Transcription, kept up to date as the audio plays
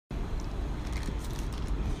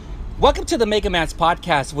Welcome to the Mega Man's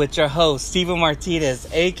podcast with your host, Steven Martinez,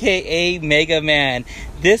 aka Mega Man.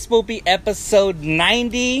 This will be episode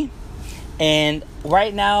 90. And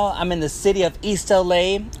right now, I'm in the city of East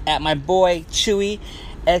LA at my boy Chewy,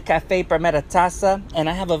 El Café Primera Taza. And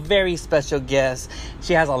I have a very special guest.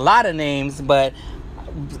 She has a lot of names, but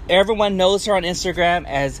everyone knows her on Instagram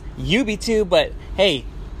as Yubi Tube. But hey,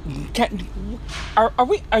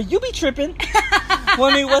 are you be tripping? Well,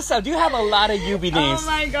 I mean, what's up? Do you have a lot of Yubi names? Oh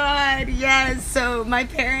my god, yes. So my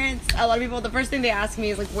parents, a lot of people, the first thing they ask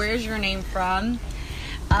me is like, where's your name from?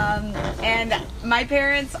 And my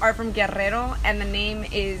parents are from Guerrero, and the name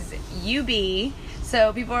is Yubi.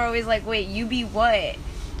 So people are always like, wait, Yubi what?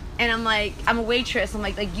 And I'm like, I'm a waitress. I'm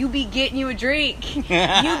like you be getting you a drink.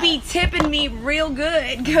 You be tipping me real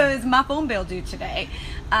good because my phone bill due today.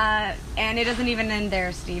 And it doesn't even end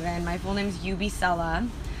there, Steven. My full name's Yubi Sella.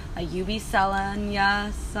 Yubi selling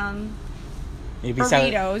some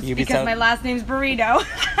burritos because my last name's Burrito.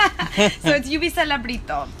 So it's Yubi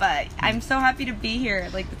Celebrito. But I'm so happy to be here.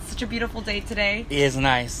 Like, it's such a beautiful day today. It is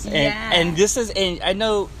nice. Yeah. And this is, and I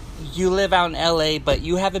know you live out in LA, but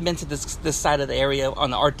you haven't been to this side of the area,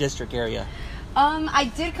 on the Art District area.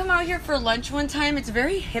 I did come out here for lunch one time. It's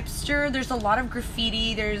very hipster. There's a lot of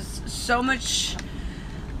graffiti. There's so much.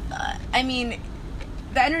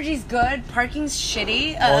 The energy's good. Parking's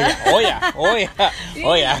shitty. Oh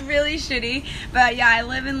yeah. Really shitty. But yeah, I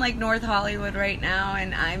live in like North Hollywood right now,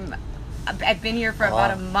 and I've been here for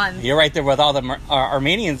about a month. You're right there with all the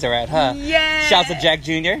Armenians are at, huh? Yeah. Shouts to Jack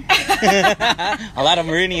Jr. A lot of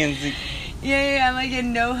Armenians. Yeah, I'm like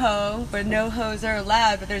in NoHo, where no hoes are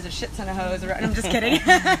allowed, but there's a shit ton of hoes around. I'm just kidding.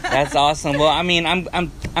 That's awesome. Well, I mean,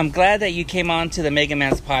 I'm glad that you came on to the Mega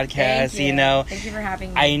Man's podcast. Thank you. You know, thank you for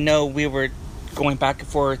having me. I know we were going back and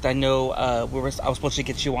forth. I know I was supposed to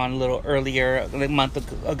get you on a little earlier, like a month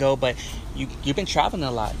ago, but you've been traveling a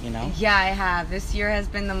lot, you know? Yeah, I have. This year has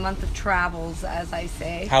been the month of travels, as I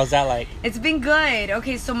say. How's that like? It's been good.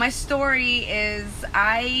 Okay, so my story is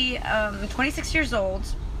I'm 26 years old.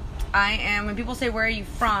 When people say, where are you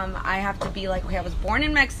from? I have to be like, okay, I was born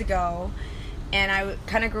in Mexico, and I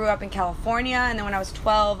kind of grew up in California, and then when I was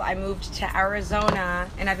 12, I moved to Arizona,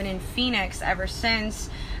 and I've been in Phoenix ever since.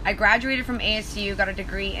 I graduated from ASU, got a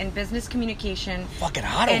degree in business communication. Fucking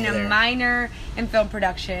hot over there. And a minor in film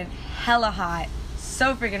production. Hella hot.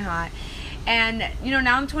 So freaking hot. And,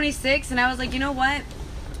 now I'm 26, and I was like, you know what?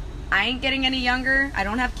 I ain't getting any younger. I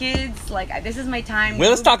don't have kids. Like, this is my time. Well,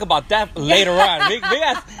 let's talk about that later on. We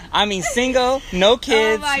got, single, no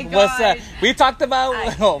kids. Oh my God. What's up? We talked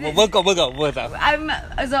about. We'll go. What's up?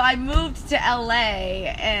 I moved to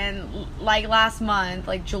LA and like last month,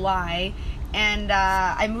 like July, and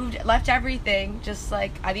I left everything, just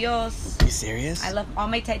like adios. Are you serious? I left all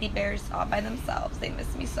my teddy bears all by themselves. They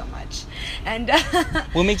miss me so much. And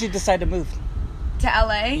what made you decide to move? To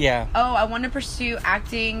LA? Yeah. Oh, I want to pursue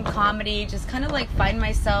acting, comedy, just kind of like find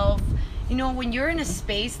myself. When you're in a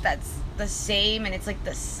space that's the same, and it's like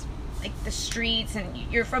this, like the streets, and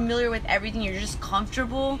you're familiar with everything, you're just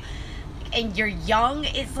comfortable, and you're young,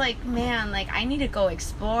 it's like, man, like I need to go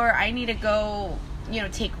explore. I need to go,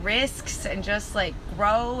 take risks and just like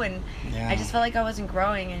grow. And yeah. I just felt like I wasn't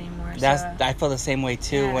growing anymore. I feel the same way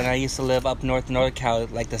too. Yeah. When I used to live up north in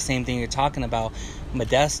NorCal, like the same thing you're talking about.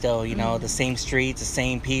 Modesto, the same streets, the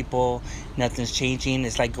same people, nothing's changing.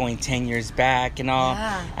 It's like going 10 years back and all.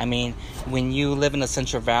 Yeah. I mean, when you live in the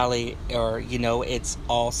Central Valley, or it's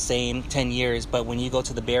all same 10 years, but when you go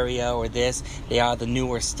to the Bay Area or they are the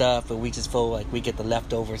newer stuff, but we just feel like we get the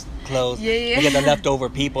leftovers clothes. Yeah. We get the leftover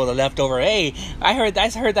people, the leftover, hey, I heard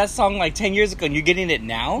that song like 10 years ago and you're getting it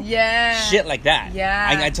now? Yeah. Shit like that.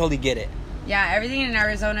 Yeah. I totally get it. Yeah, everything in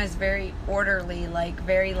Arizona is very orderly, like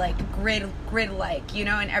very like grid-like,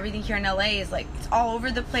 and everything here in LA is like, it's all over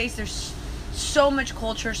the place. There's so much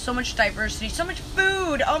culture, so much diversity, so much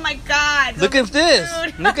food. Oh my God! Look at this!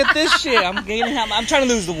 Look at this shit! I'm trying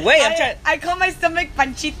to lose the weight. I call my stomach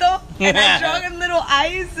Panchito, and I draw him little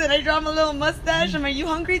eyes, and I draw him a little mustache. I'm like, you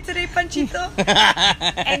hungry today, Panchito?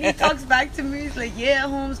 And he talks back to me. He's like, yeah,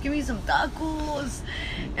 Holmes, give me some tacos.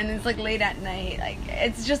 And it's like late at night. Like,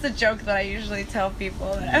 it's just a joke that I usually tell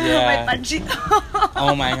people that I'm my Panchito.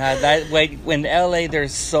 Oh my God! When LA,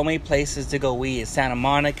 there's so many places to go eat. Santa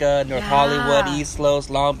Monica, North Hollywood, East Los,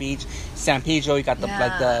 Long Beach, San Pedro. You got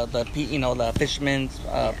the fisherman's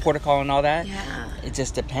protocol and all that. Yeah. It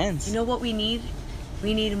just depends. You know what we need?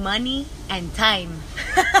 We need money and time.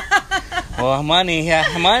 Well, money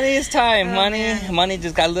is time. Oh, money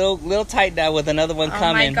just got a little tight now with another one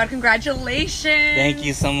coming. Oh my God! Congratulations! Thank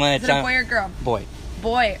you so much. Is it a boy or girl? Boy.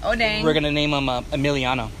 Boy, oh dang. We're gonna name him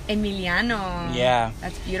Emiliano. Emiliano. Yeah.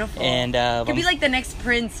 That's beautiful. And could be like the next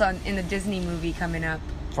prince in the Disney movie coming up.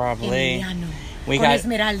 Probably. Emiliano. We Con got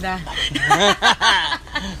Esmeralda.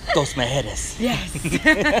 Dos mujeres.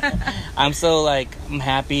 Yes. I'm so I'm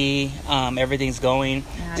happy. Everything's going.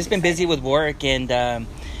 Yeah, Just been busy with work, and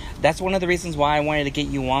that's one of the reasons why I wanted to get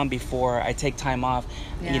you on before I take time off.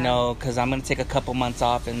 Yeah. You know, because I'm gonna take a couple months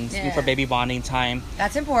off and for baby bonding time.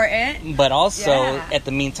 That's important. But also, Yeah. at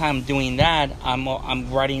the meantime, doing that,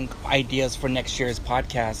 I'm writing ideas for next year's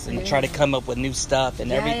podcast and try to come up with new stuff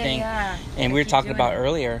and everything. Yeah. And we were talking about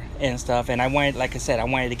earlier and stuff. And I wanted, like I said, I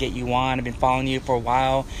wanted to get you on. I've been following you for a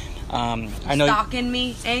while. I know. Stalking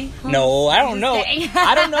me, eh? No, I don't know. Kidding.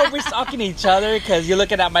 I don't know if we're stalking each other because you're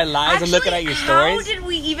looking at my lives and looking at your stories. How did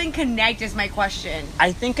we even connect? Is my question.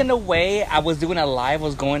 I think in a way, I was doing a live. I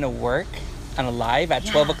was going to work on a live at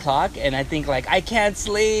 12 o'clock, and I think I can't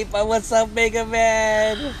sleep. What's up, Mega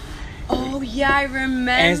Man? Oh yeah, I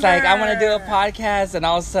remember. And it's I want to do a podcast, and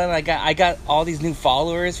all of a sudden I got all these new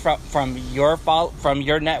followers from your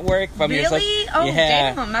network, from your really? Oh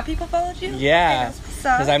yeah. damn, my people followed you. Yeah. Okay,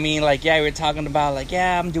 because we were talking about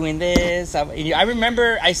I'm doing this.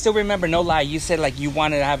 I still remember, no lie, you said you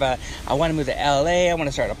wanted to I want to move to LA, I want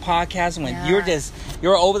to start a podcast, and when you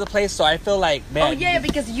were over the place, so I feel man. Oh yeah,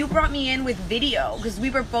 because you brought me in with video because we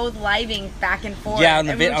were both living back and forth. Yeah, we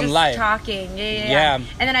were just live talking. Yeah.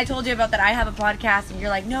 And then I told you about that I have a podcast, and you're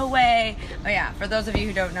like, no way. Oh yeah, for those of you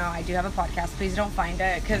who don't know, I do have a podcast. Please don't find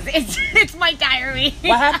it because it's my diary.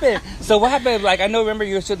 What happened? So what happened? I remember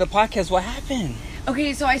you were doing the podcast. What happened?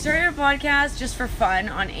 Okay, so I started a podcast just for fun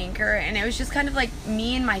on Anchor, and it was just kind of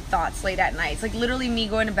me and my thoughts late at night. It's literally me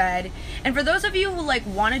going to bed. And for those of you who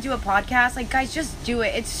want to do a podcast, guys, just do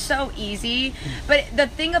it. It's so easy. But the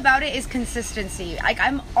thing about it is consistency.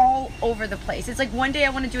 I'm all over the place. It's one day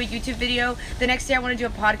I want to do a YouTube video, the next day I want to do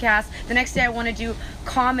a podcast, the next day I want to do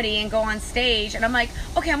comedy and go on stage, and I'm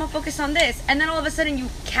okay, I'm gonna focus on this. And then all of a sudden you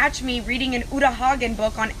catch me reading an Uta Hagen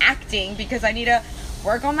book on acting because I need to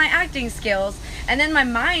work on my acting skills. And then my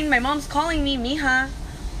mom's calling me, mija,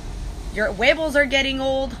 your huevos are getting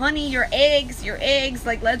old, honey, your eggs,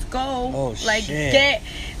 let's go. Oh, shit.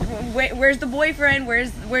 Where's the boyfriend,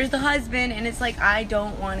 where's the husband? And it's I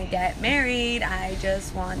don't want to get married, I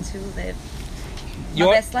just want to live my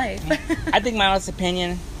best life. I think my honest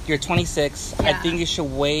opinion, you're 26. Yeah. I think you should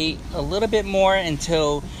wait a little bit more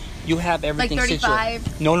until you have everything 35?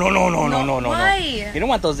 situated. No. Why? You don't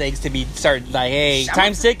want those eggs to start hey,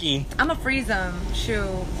 time's ticking. I'm gonna freeze them. Shoot.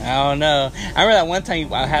 I don't know. I remember that one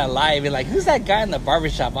time I had a live, and who's that guy in the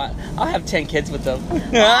barbershop? I'll have 10 kids with them. Oh my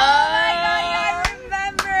God, yeah, I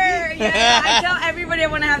remember. Yeah, I tell everybody I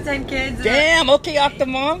want to have 10 kids. Damn, okay,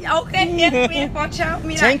 Octomom. Okay, yes, watch out.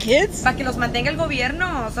 Mira, 10 kids? Para que los mantenga el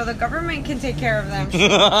gobierno, so the government can take care of them.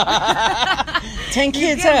 10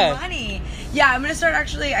 kids, huh? Money. Yeah, I'm going to start,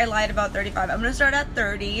 actually, I lied about 35. I'm going to start at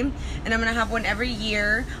 30, and I'm going to have one every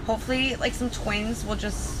year. Hopefully, some twins will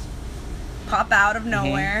just pop out of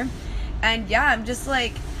nowhere. Mm-hmm. And yeah, I'm just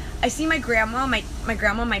I see my grandma, my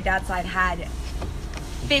grandma on my dad's side had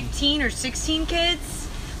 15 or 16 kids.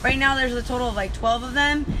 Right now, there's a total of 12 of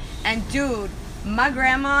them. And dude, my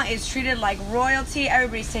grandma is treated like royalty.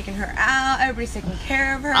 Everybody's taking her out. Everybody's taking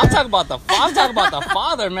care of her. I'm talking about the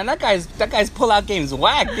father, man. That guy's pull-out game's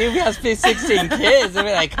whack, dude. He has 16 kids. I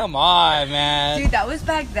mean, come on, man. Dude, that was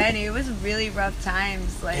back then. It was really rough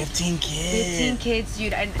times. 15 kids. 15 kids,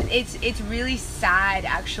 dude. And it's really sad,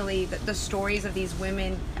 actually, the stories of these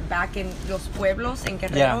women back in Los Pueblos in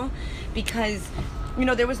Guerrero, because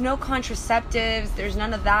there was no contraceptives, there's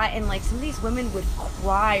none of that, and some of these women would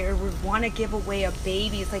cry or would want to give away a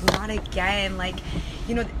baby. It's not again.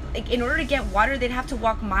 In order to get water, they'd have to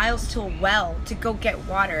walk miles to a well to go get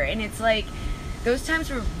water, and it's those times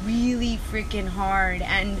were really freaking hard.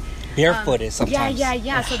 And barefooted sometimes.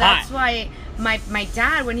 Yeah. So that's why my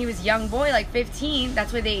dad, when he was a young boy, 15,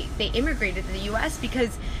 that's why they immigrated to the U.S.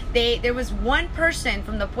 because there was one person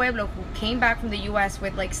from the Pueblo who came back from the U.S.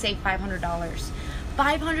 with say $500.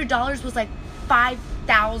 $500 was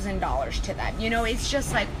 $5,000 to them. It's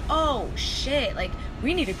just oh shit,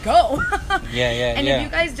 we need to go. Yeah. And if you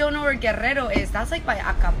guys don't know where Guerrero is, that's by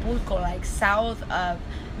Acapulco, south of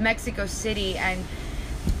Mexico City. And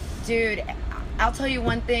dude, I'll tell you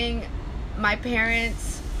one thing, my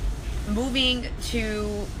parents moving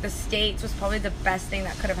to the States was probably the best thing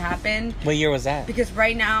that could have happened. What year was that? Because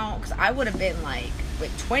right now, because I would have been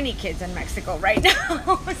with 20 kids in Mexico right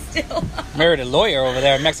now. Still married a lawyer over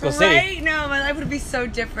there in Mexico City. Right? No, my life would be so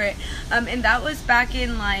different. And that was back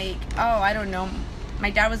in I don't know, my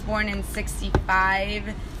dad was born in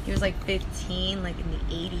 65, He was like 15, like in the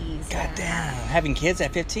 80s. God damn. Having kids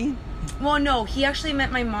at 15? Well, no, he actually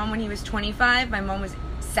met my mom when he was 25. My mom was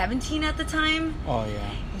 17 at the time. Oh, yeah.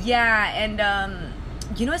 Yeah, and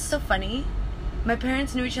you know what's so funny? My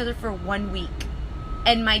parents knew each other for 1 week.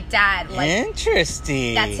 And my dad, like...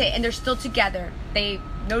 Interesting. That's it. And they're still together.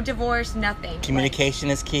 No divorce, nothing. Communication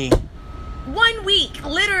is key. 1 week,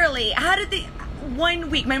 literally. How did they... 1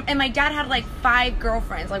 week. My dad had like 5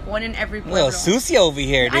 girlfriends, like one in every pueblo. Little Susie over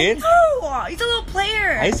here, dude. I know. He's a little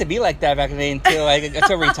player. I used to be like that back in the day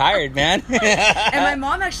until retired, man. And my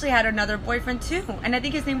mom actually had another boyfriend too. And I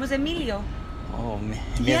think his name was Emilio. Oh, man.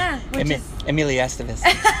 Yeah. Emilio Estevez.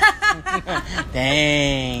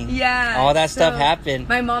 Dang. Yeah. All that stuff happened.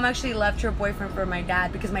 My mom actually left her boyfriend for my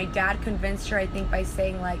dad because my dad convinced her, I think, by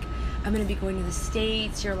saying, like, I'm going to be going to the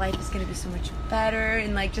States. Your life is going to be so much better.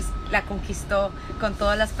 And, like, just la conquistó con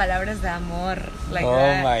todas las palabras de amor. Like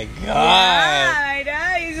that. My God. Yeah, my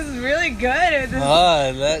dad. He's just really good at this.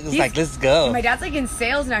 Oh, like, let's go. My dad's, like, in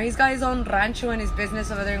sales now. He's got his own rancho and his business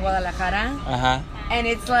over there in Guadalajara. Uh-huh. And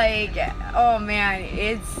it's like, oh, man,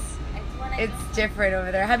 it's different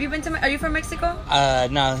over there. Have you been to... Are you from Mexico?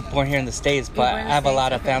 No, born here in the States, but I have a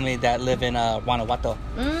lot of family that live in Guanajuato.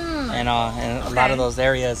 And a lot of those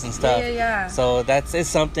areas and stuff. Yeah. So it's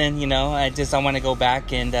something, you know. I want to go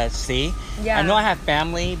back and see. Yeah. I know I have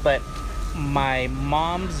family, but my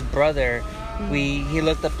mom's brother, he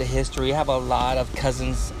looked up the history. We have a lot of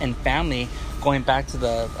cousins and family going back to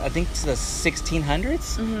the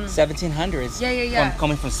 1600s, 1700s. Yeah.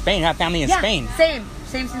 Coming from Spain. I have family in Spain. Same.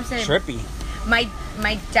 Trippy. My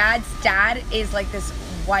dad's dad is like this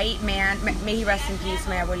white man. May he rest in peace,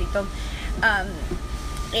 my abuelito.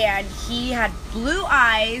 And he had blue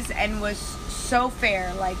eyes and was so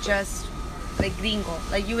fair, like just like gringo.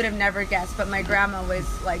 Like you would have never guessed. But my grandma was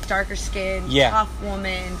like darker skinned, tough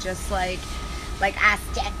woman, just like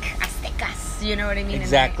Aztecas. You know what I mean?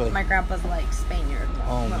 Exactly. And my grandpa's like Spaniard.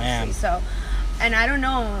 Oh, mostly. man. So, and I don't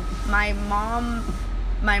know. My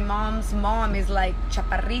mom's mom is like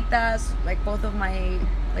chaparritas. Like both of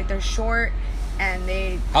they're short,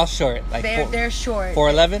 and How short? Like they're short.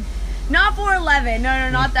 4'11"? Not 4'11". No,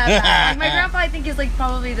 not that bad. Like my grandpa, I think is like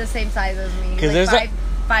probably the same size as me. Because there's like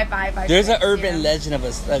 5'5". There's an urban legend of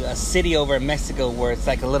a city over in Mexico where it's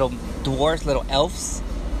like a little dwarfs, little elves.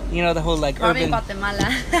 You know, the whole like probably urban... Guatemala.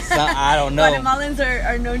 I don't know. Guatemalans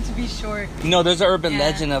are known to be short. No, there's an urban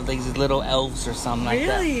legend of these little elves or something like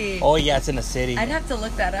that. Really? Oh, yeah, it's in the city. I'd have to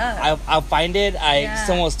look that up. I'll find it.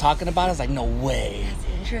 Someone was talking about it. I was like, no way. That's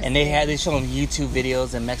interesting. And they show them YouTube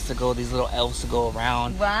videos in Mexico, these little elves to go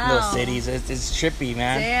around little cities. It's trippy,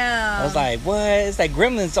 man. Damn. I was like, what? It's like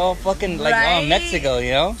Gremlins all fucking like all Mexico,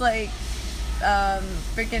 you know? It's like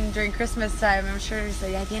freaking during Christmas time, I'm sure it's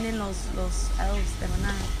like, ya tienen los elves, te van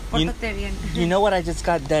a pórtate bien. You know what I just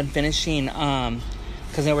got done finishing?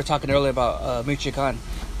 Because we were talking earlier about Michoacan.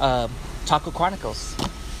 Taco Chronicles.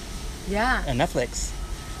 Yeah. On Netflix.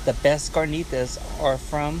 The best carnitas are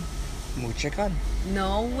from Michoacan.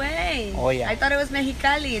 No way. Oh, yeah. I thought it was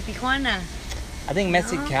Mexicali, Tijuana. I think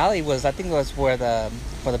Mexicali was where the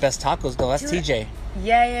best tacos go. That's TJ.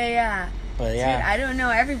 Yeah. But yeah. Dude, I don't know.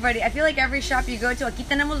 Everybody, I feel like every shop you go to, aquí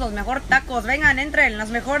tenemos los mejor tacos. Vengan, entren, los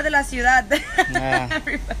mejor de la ciudad. Yeah.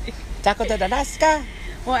 Everybody. Taco de Alaska.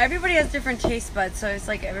 Well, everybody has different taste buds, so it's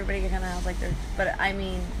like everybody kind of has like their. But I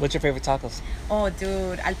mean. What's your favorite tacos? Oh,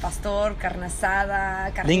 dude, al pastor, carne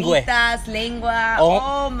asada, carnitas, lengua.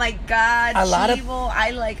 Oh my God, chivo.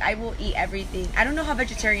 I will eat everything. I don't know how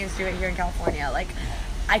vegetarians do it here in California. Like,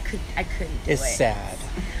 I couldn't do it. It's sad.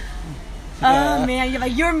 Oh man,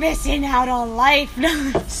 you're missing out on life.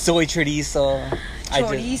 Soy chorizo.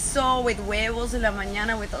 Chorizo with huevos en la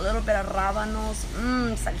mañana with a little bit of rábanos,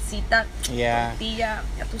 salsita, tortilla.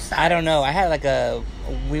 Ya tú sabes. I don't know. I had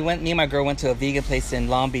me and my girl went to a vegan place in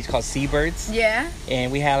Long Beach called Seabirds. Yeah.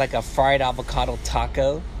 And we had like a fried avocado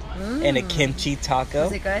taco and a kimchi taco.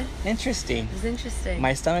 Was it good? Interesting. It was interesting.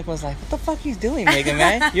 My stomach was like, what the fuck are you doing, Mega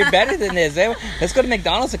Man? You're better than this. Let's go to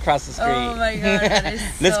McDonald's across the street. Oh my God, that is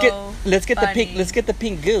let's get funny. the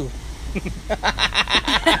pink goo.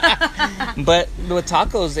 But with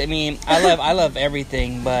tacos, I mean, I love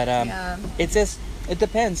everything, but it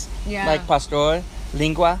depends. Yeah. Like pastor,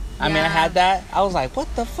 lengua. I mean, I had that. I was like,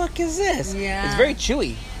 what the fuck is this? Yeah. It's very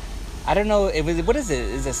chewy. I don't know. What is it?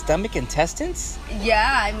 Is it stomach intestines?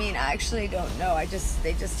 Yeah, I mean, I actually don't know.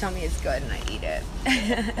 They just tell me it's good and I eat it.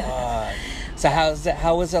 So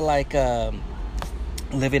how is it like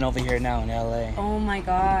living over here now in LA? Oh my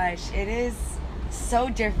gosh, it is so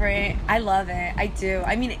different. I love it. I do.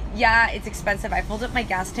 I mean, yeah, it's expensive. I filled up my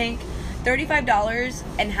gas tank, $35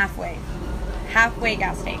 and halfway. halfway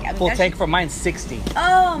gas tank. I mean, Full tank for mine, 60.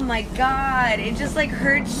 Oh my God. It just like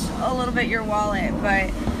hurts a little bit your wallet.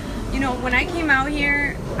 But, you know, when I came out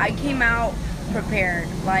here, I came out prepared.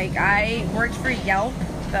 Like, I worked for Yelp,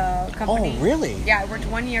 the company. Oh, really? Yeah, I worked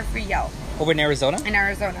 1 year for Yelp. Over in Arizona? In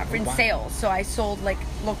Arizona, in sales. So I sold like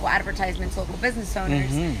local advertisements, local business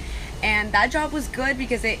owners. And that job was good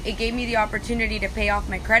because it gave me the opportunity to pay off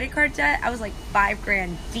my credit card debt. I was like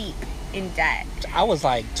 $5,000 deep in debt. I was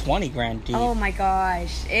like 20 grand deep. Oh my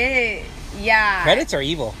gosh. Yeah. Credits are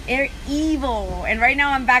evil. They're evil. And right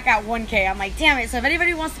now I'm back at 1K. I'm like, damn it. So if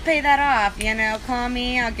anybody wants to pay that off, you know, call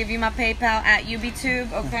me. I'll give you my PayPal at Yubi Tube,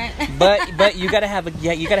 okay? but you gotta have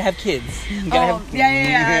you gotta have kids. Yeah.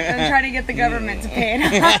 I'm trying to get the government to pay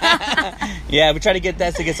it. Yeah, we try to get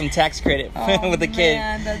that to get some tax credit with the kid.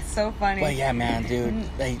 Man, that's so funny. But yeah, man, dude,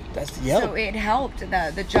 So it helped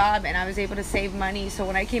the job, and I was able to save money. So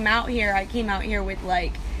when I came out here with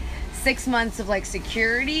like 6 months of like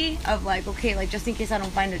security of like, okay, like just in case I don't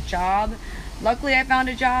find a job. Luckily I found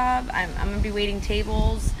a job. I'm gonna be waiting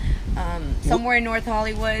tables somewhere in North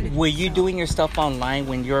Hollywood. Were you doing your stuff online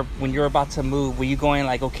when you're about to move? Were you going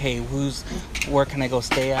like, okay, where can I go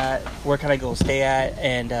stay at?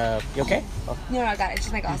 And you okay? Oh. No, I got it. It's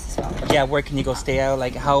just my glasses fell. Yeah, where can you go stay at?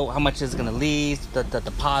 Like how much is it gonna lease? The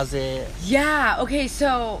deposit? Yeah. Okay.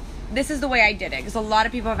 So this is the way I did it, because a lot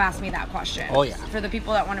of people have asked me that question. Oh yeah. For the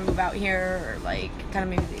people that want to move out here, or like kind of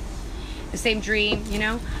maybe the same dream, you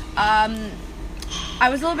know. I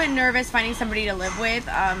was a little bit nervous finding somebody to live with.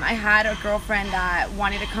 I had a girlfriend that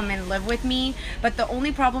wanted to come and live with me, but the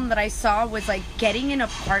only problem that I saw was like getting an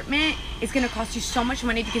apartment is going to cost you so much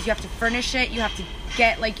money because you have to furnish it, you have to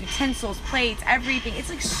get like utensils, plates, everything. It's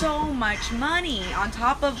like so much money on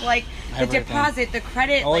top of like the deposit, the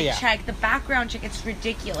credit check, the background check. It's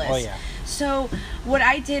ridiculous. Oh yeah. So what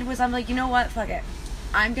I did was I'm like, you know what, fuck it.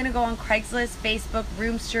 I'm going to go on Craigslist, Facebook,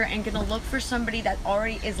 Roomster, and going to look for somebody that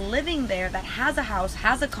already is living there, that has a house,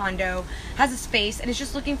 has a condo, has a space, and is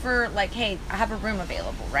just looking for, like, hey, I have a room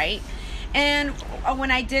available, right? And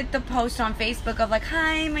when I did the post on Facebook of, like,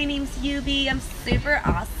 hi, my name's Yubi, I'm super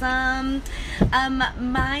awesome.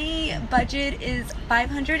 My budget is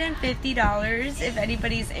 $550 if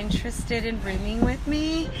anybody's interested in rooming with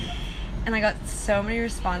me. And I got so many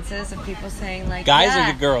responses of people saying like,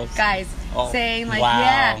 guys or girls? Guys saying like, wow.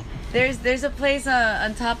 Yeah, there's a place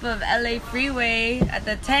on top of LA Freeway at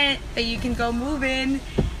the tent that you can go move in.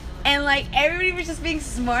 And like everybody was just being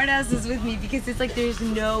smartasses with me because it's like there's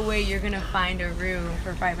no way you're gonna find a room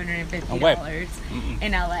for $550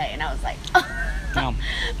 in LA. And I was like,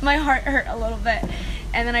 my heart hurt a little bit.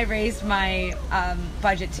 And then I raised my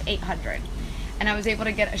budget to $800. And I was able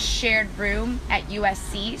to get a shared room at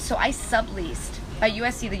USC. So I subleased at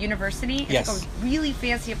USC, the university. It's like a really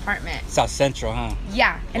fancy apartment. South Central, huh?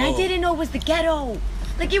 Yeah. And I didn't know it was the ghetto.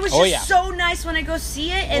 Like, it was just so nice when I go see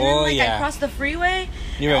it. And then, like, I crossed the freeway.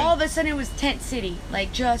 And all of a sudden, it was tent city.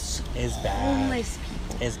 Like, just homeless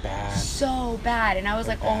people. It's bad. So bad. And I was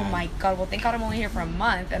like, oh, my God. Well, thank God I'm only here for a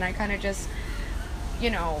month. And I kind of just, you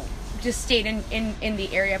know, just stayed in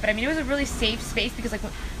the area. But I mean, it was a really safe space because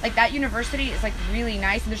like that university is like really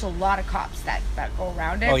nice, and there's a lot of cops that go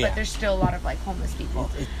around it, but there's still a lot of like homeless people,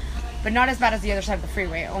 but not as bad as the other side of the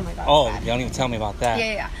freeway. Oh my God. You don't even tell me about that.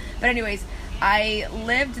 Yeah. But anyways, I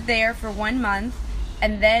lived there for 1 month,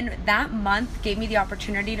 and then that month gave me the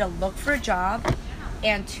opportunity to look for a job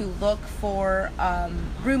and to look for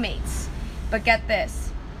roommates. But get this,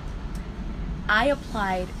 I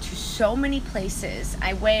applied to so many places.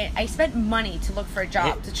 I spent money to look for a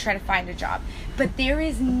job, to try to find a job. But there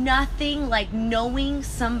is nothing like knowing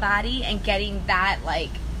somebody and getting that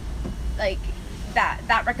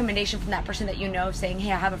that recommendation from that person that you know, saying,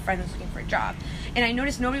 hey, I have a friend who's looking for a job. And I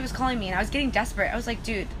noticed nobody was calling me, and I was getting desperate. I was like,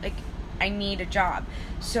 dude, like, I need a job.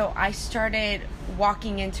 So I started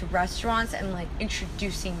walking into restaurants and like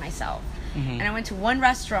introducing myself. And I went to one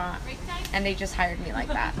restaurant and they just hired me like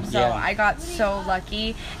that. So I got so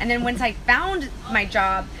lucky. And then once I found my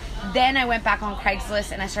job, then I went back on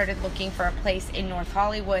Craigslist and I started looking for a place in North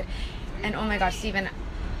Hollywood. And oh my gosh, Steven,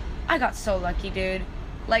 I got so lucky, dude.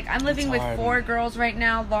 Like, I'm living with 4 girls right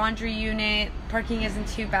now, laundry unit, parking isn't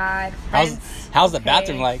too bad. How's the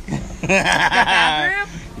bathroom like? The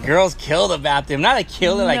bathroom? Girls kill the bathroom. Not a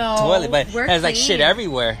killer like toilet, but there's like shit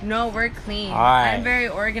everywhere. No, we're clean. All right. I'm very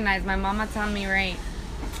organized. My mama taught me right.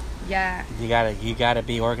 Yeah. You gotta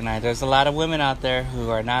be organized. There's a lot of women out there who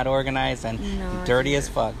are not organized and dirty as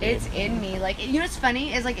fuck. Dude. It's in me. Like, you know what's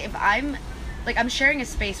funny is like if I'm sharing a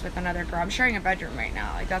space with another girl. I'm sharing a bedroom right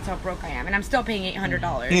now. Like, that's how broke I am. And I'm still paying $800.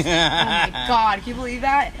 Oh my God. Can you believe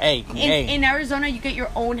that? Hey. In Arizona, you get your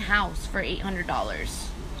own house for $800.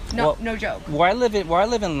 No joke. Where I live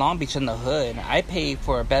in Long Beach in the hood, I pay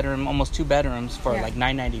for a bedroom, almost 2 bedrooms for like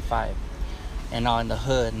 $9.95, and in the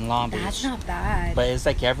hood in Long Beach. That's not bad. But it's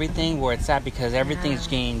like everything where it's at, because everything's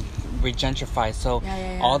getting regentrified. So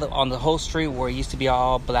on the whole street where it used to be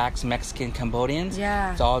all blacks, Mexican, Cambodians,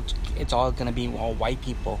 it's all gonna be all white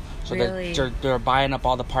people. So really? they're buying up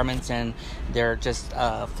all the apartments and they're just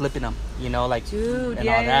flipping them, like dude, and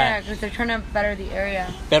all that. Because they're trying to better the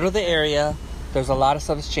area. There's a lot of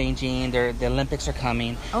stuff that's changing. The Olympics are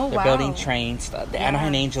coming. Oh, They're building trains. The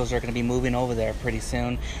Anaheim Angels are going to be moving over there pretty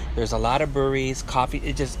soon. There's a lot of breweries, coffee,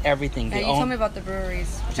 it's just everything. Yeah, you told me about the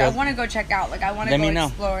breweries, which I want to go check out. Like, I want to go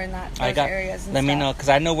explore in those areas and Let me know, because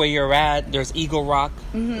I know where you're at. There's Eagle Rock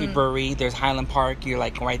Brewery. There's Highland Park. You're,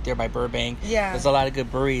 like, right there by Burbank. Yeah. There's a lot of good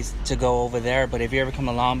breweries to go over there. But if you ever come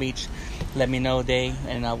to Long Beach, let me know, Day,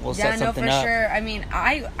 and we'll set something up. Yeah, no, for sure. I mean,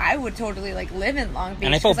 I would totally, like, live in Long Beach.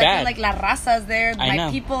 And I feel bad. I feel like La Raza's there. I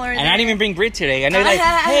know. People are there. And I didn't even bring beer today. I know, like,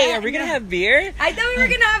 hey, are we going to have beer? I thought we were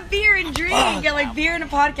going to have beer and drink. Get, like, beer and a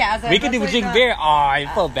podcast. We could drink beer. Oh, I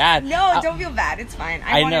feel bad. No, don't feel bad. It's fine.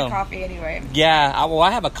 I wanted coffee anyway. Yeah.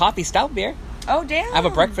 I have a coffee stout beer. Oh, damn. I have a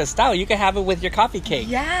breakfast stout. You can have it with your coffee cake.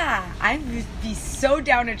 Yeah. I'd be so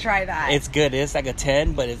down to try that. It's good. It's like a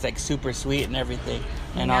 10, but it's like super sweet and everything.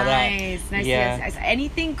 And all that. Nice. Yes.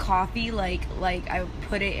 Anything coffee, like I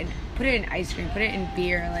put it in ice cream, put it in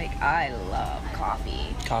beer. Like, I love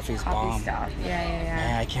coffee. Coffee's bomb. Stuff. Yeah.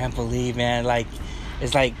 Man, I can't believe, man. Like,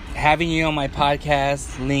 it's like having you on my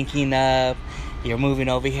podcast, linking up. You're moving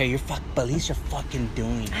over here. But at least you're fucking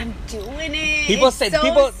doing it. I'm doing it. People it's say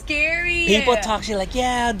so scary. People talk shit like,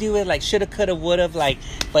 yeah, I'll do it. Like, shoulda, coulda, woulda. Like,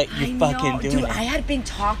 but you're fucking doing it. I had been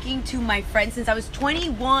talking to my friends since I was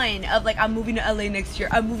 21 of like, I'm moving to LA next year.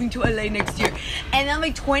 I'm moving to LA next year. And I'm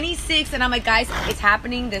like 26 and I'm like, guys, it's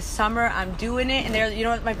happening this summer. I'm doing it. And they're, you know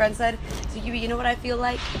what my friend said? So you know what I feel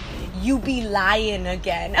like? You be lying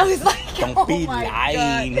again. I was like, don't be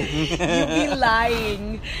lying. God. You be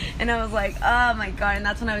lying. And I was like, oh my God. And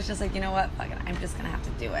that's when I was just like, you know what? Fuck it. I'm just gonna have to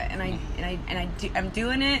do it. I'm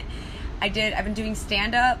doing it. I've been doing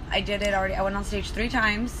stand up. I did it already. I went on stage 3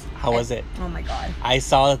 times. How was it? Oh my God. I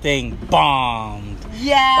saw the thing. Bombed.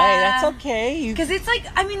 Yeah. Hey, that's okay. Because it's like,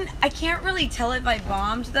 I mean, I can't really tell if I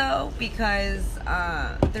bombed though, because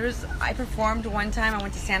I performed one time. I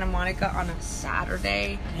went to Santa Monica on a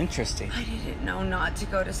Saturday. Interesting. I didn't know not to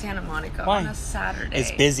go to Santa Monica on a Saturday.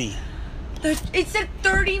 It's busy. It said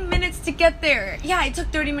 30 minutes to get there. Yeah, it took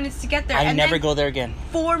 30 minutes to get there. I never go there again.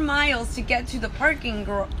 4 miles to get to the parking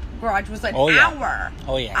garage was an hour.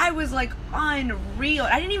 Oh, yeah. I was like, unreal.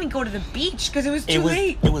 I didn't even go to the beach because it was too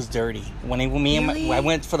late. It was dirty. When I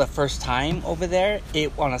went for the first time over there,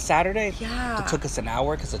 on a Saturday, it took us an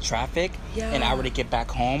hour because of traffic, an hour to get back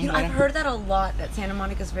home. I've heard that a lot, that Santa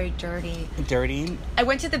Monica is very dirty. Dirty? I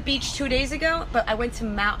went to the beach 2 days ago, but I went to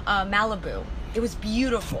Malibu. It was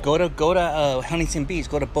beautiful. Go to Huntington Beach.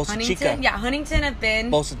 Go to Boca Chica. Yeah, Huntington I've been.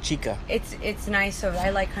 Boca Chica. It's nice. So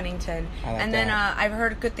I like Huntington. Then I've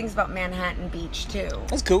heard good things about Manhattan Beach too.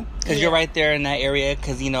 That's cool because you're right there in that area.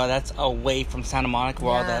 Because that's away from Santa Monica,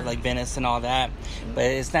 where all that like Venice and all that. But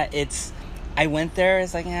it's not. I went there.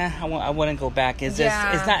 It's like I wouldn't go back. It's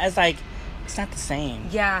just it's not. It's like it's not the same.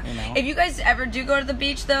 Yeah. If you guys ever do go to the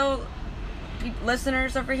beach though,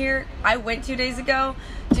 listeners over here, I went 2 days ago,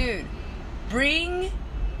 dude. Bring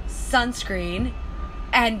sunscreen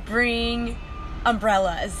and bring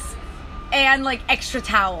umbrellas and like extra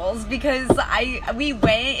towels, because we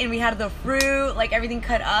went and we had the fruit, like everything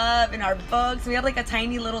cut up in our books. We had like a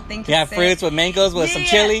tiny little thing to sit. Fruits with mangoes with some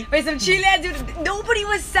chili. With some chili, dude. Nobody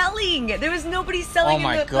was selling. There was nobody selling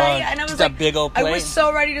in the plate. And I was just like, a big old plate. I was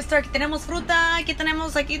so ready to start. Tenemos fruta. ¿Qué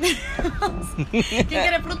tenemos aquí? ¿Quién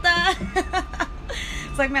quiere fruta?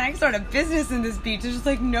 It's like, man, I can start a business in this beach. There's just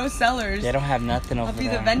like no sellers. They don't have nothing over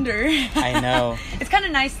there. I'll be the vendor. I know. It's kind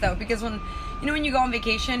of nice though, because when you go on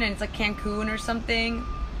vacation and it's like Cancun or something,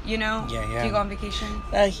 Yeah. Do you go on vacation?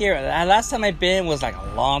 Last time I've been was like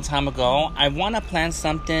a long time ago. I want to plan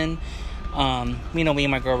something. Me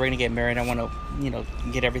and my girl, we're gonna get married. I want to,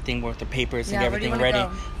 get everything with the papers and get everything ready. Go?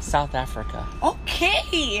 South Africa.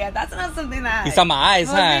 Okay, that's not something that you saw my eyes,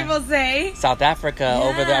 most people say. South Africa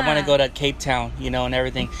over there. I want to go to Cape Town, and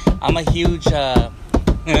everything. I'm a huge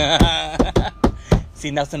see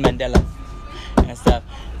Nelson Mandela and stuff.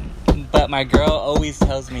 But my girl always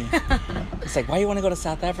tells me, it's like, why you want to go to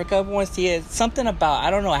South Africa? I want to see it. Something about, I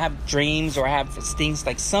don't know, I have dreams or I have things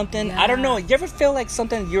like something. Yeah. I don't know. You ever feel like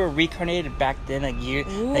something you were reincarnated back then,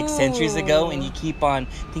 like centuries ago, and you keep on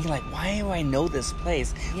thinking like, why do I know this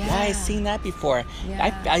place? Yeah. Why I seen that before?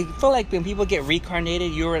 Yeah. I feel like when people get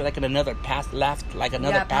reincarnated, you were like in another past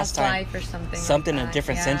pastime life or something. Something like in a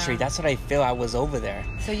different century. That's what I feel. I was over there.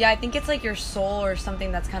 So yeah, I think it's like your soul or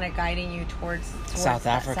something that's kind of guiding you towards South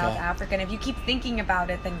Africa. South Africa. And if you keep thinking about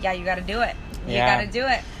it, then yeah, you got to do it. You got to do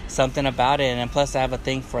it. Something about it, and plus I have a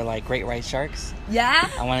thing for like great white sharks. Yeah.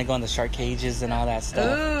 I want to go in the shark cages and all that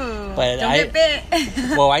stuff. Ooh. But don't get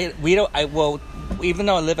bit. Well, even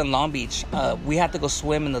though I live in Long Beach, we have to go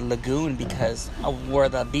swim in the lagoon because of where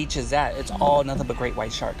the beach is at. It's all nothing but great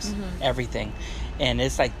white sharks, everything. And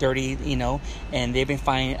it's like dirty, and they've been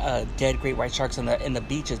finding dead great white sharks in the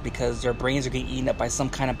beaches because their brains are getting eaten up by some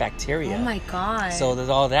kind of bacteria. Oh my god. So there's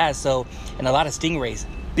all that. So, and a lot of stingrays,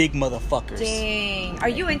 big motherfuckers. Dang. Are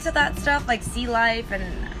you into that stuff, like sea life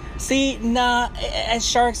and... See, nah, as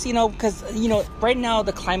sharks, because, right now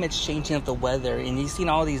the climate's changing of the weather, and you've seen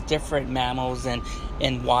all these different mammals and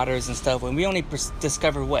waters and stuff, and we only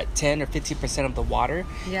discovered, 10 or 50% of the water?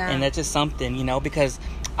 Yeah. And that's just something, because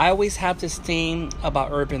I always have this theme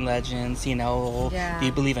about urban legends, do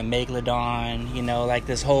you believe in Megalodon, like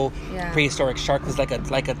this whole prehistoric shark was like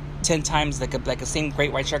a 10 times like a same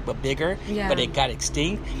great white shark but bigger, but it got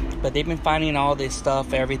extinct. But they've been finding all this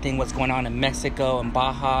stuff, everything what's going on in Mexico and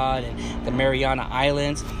Baja and the Mariana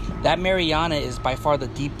Islands. That Mariana is by far the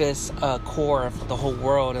deepest core of the whole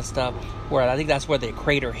world and stuff, where I think that's where the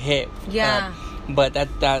crater hit. But that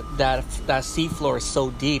seafloor is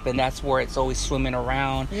so deep, and that's where it's always swimming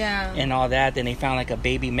around and all that. Then they found like a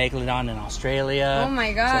baby megalodon in Australia. Oh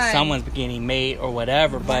my god. So someone's getting mate or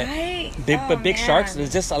whatever. But big sharks,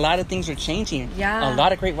 there's just a lot of things are changing. A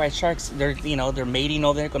lot of great white sharks, they're mating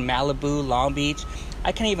over there, go to Malibu, Long Beach.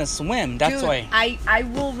 I can't even swim. That's why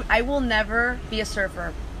I will never be a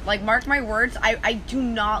surfer. Like, mark my words, I do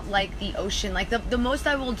not like the ocean. Like, the most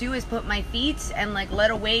I will do is put my feet and, like, let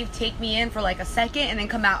a wave take me in for, like, a second and then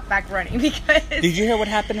come out back running because... Did you hear what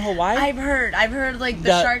happened in Hawaii? I've heard, like,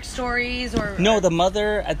 the shark stories or... No,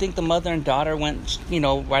 I think the mother and daughter went,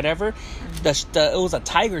 whatever. It was a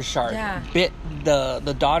tiger shark. Bit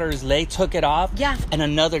the daughter's leg, took it off. And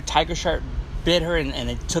another tiger shark bit her and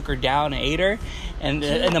it took her down and ate her. And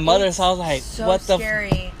the mother saw like, so what the...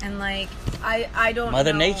 scary. And, like, I don't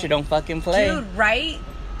Mother know. Nature don't fucking play. Dude, right?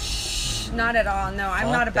 Not at all. No,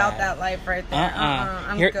 I'm not about that life right there.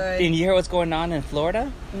 I'm good. And you hear what's going on in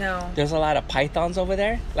Florida? No. There's a lot of pythons over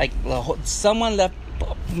there. Like, someone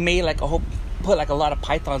put like a lot of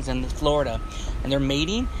pythons in Florida, and they're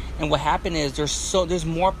mating. And what happened is there's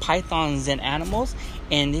more pythons than animals.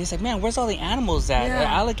 And he's like, man, where's all the animals at? The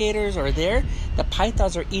alligators are there. The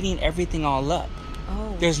pythons are eating everything all up.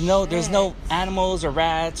 Oh, there's no animals or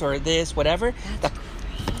rats or this, whatever.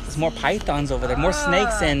 There's more pythons over there. More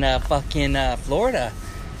snakes in fucking Florida.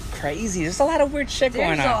 Crazy. There's a lot of weird shit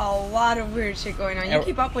going on. There's a lot of weird shit going on. You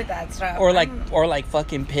keep up with that stuff. Or like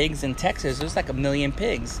fucking pigs in Texas. There's like 1 million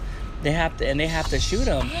pigs. They have to shoot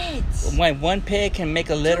them. When one pig can make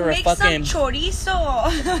a litter of fucking... some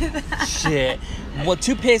chorizo. Shit. Well,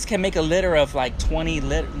 2 pigs can make a litter of like 20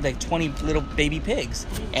 little baby pigs.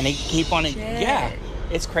 And they keep on it. Yeah.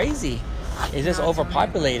 It's crazy. It's just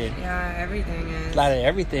overpopulated. Yeah, everything is. A lot of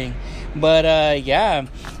everything. But, yeah.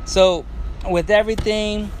 So, with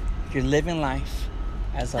everything, you're living life,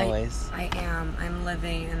 as always. I am. I'm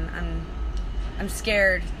living, and I'm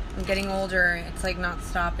scared. I'm getting older. It's like not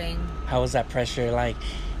stopping. How is that pressure? Like,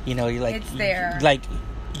 you're like... It's there. Like,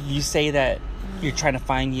 you say that you're trying to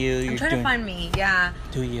find you. I'm trying to find me, yeah.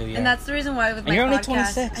 Do you, yeah. And that's the reason why with my podcast... You're only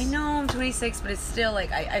 26. I know, I'm 26, but it's still,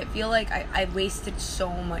 like, I feel like I wasted so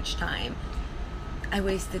much time. I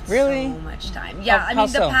wasted so much time. Yeah, How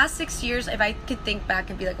the past 6 years, if I could think back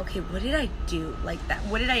and be like, okay, what did I do? Like, that,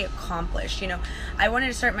 what did I accomplish? I wanted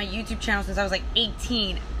to start my YouTube channel since I was, like,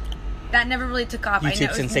 18. That never really took off.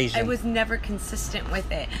 YouTube sensation. I was never consistent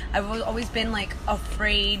with it. I've always been, like,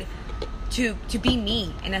 afraid to be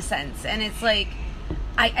me, in a sense. And it's, like,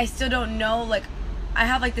 I still don't know, like, I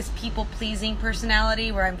have, like, this people-pleasing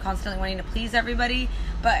personality where I'm constantly wanting to please everybody.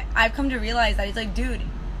 But I've come to realize that it's, like, dude,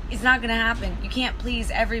 it's not gonna happen. You can't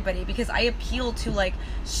please everybody because I appeal to, like,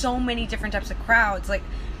 so many different types of crowds. Like,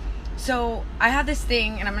 so I have this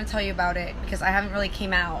thing, and I'm gonna tell you about it because I haven't really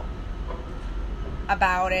came out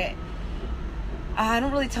about it. I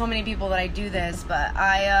don't really tell many people that I do this, but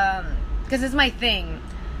because it's my thing.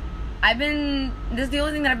 This is the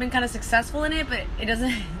only thing that I've been kind of successful in it, but it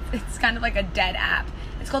doesn't, it's kind of like a dead app.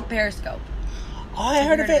 It's called Periscope. Oh, I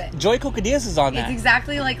heard of it. Joy Cocodillas is on that. It's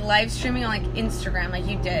exactly like live streaming on like Instagram, like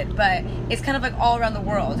you did, but it's kind of like all around the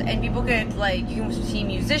world, and people could like you can see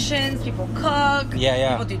musicians, people cook,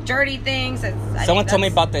 people do dirty things. Someone told me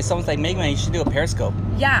about this. Someone's like, "Megan, you should do a Periscope."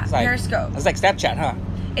 Yeah, it's like, Periscope. It's like Snapchat, huh?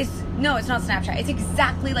 No, it's not Snapchat. It's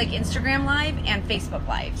exactly like Instagram Live and Facebook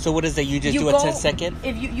Live. So what is it? You just do a 10-second?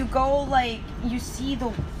 If you go like you see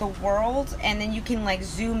the world, and then you can like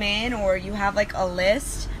zoom in, or you have like a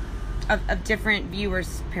list of different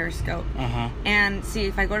viewers. Periscope. And see,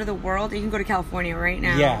 if I go to the world, you can go to California right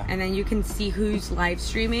now. Yeah. And then you can see who's live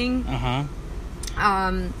streaming.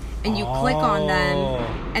 And you click on them,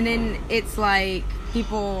 and then it's like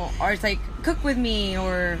people are like, cook with me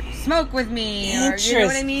or smoke with me, or you know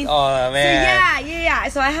what I mean? Oh man. So yeah.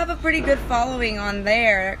 So I have a pretty good following on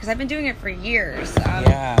there because I've been doing it for years.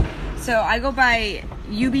 So I go by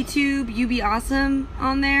Yubi Tube, Yubi Awesome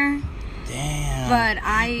on there. Damn.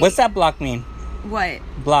 But what's that block mean? What?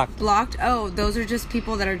 Blocked? Oh, those are just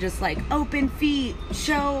people that are just like open feet,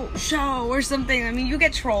 show, or something. I mean, you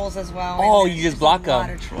get trolls as well. Oh, you just block them. A lot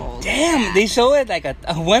of trolls. Damn, they show it like a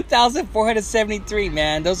 1,473,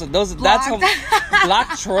 man. Those that's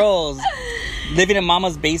block trolls living in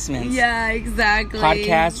mama's basements. Yeah, exactly.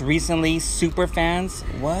 Podcast recently, super fans.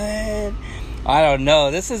 What? I don't know.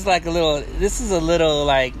 This is a little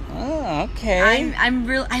like, oh, okay.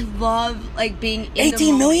 I love like being in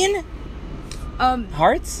 18 million?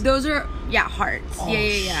 Hearts? Those are hearts. Oh,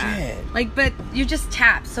 yeah. Shit. Like, but you just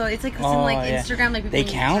tap, so it's like Instagram. Like they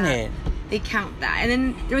count it. They count that, and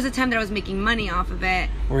then there was a time that I was making money off of it.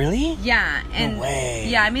 Really? Yeah, and no way.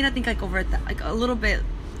 Yeah, I mean, I think like over a little bit.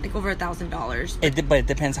 Like over $1,000. But it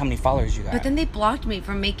depends how many followers you got. But then they blocked me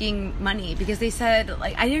from making money because they said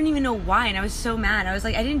like I didn't even know why, and I was so mad. I was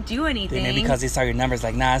like, I didn't do anything. Maybe because they saw your numbers,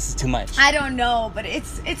 like, nah, this is too much. I don't know, but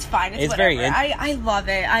it's fine. It's whatever. I love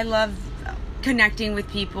it. I love connecting with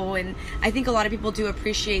people, and I think a lot of people do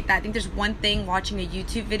appreciate that. I think there's one thing watching a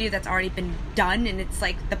YouTube video that's already been done, and it's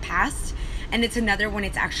like the past. And it's another when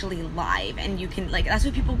it's actually live, and you can like that's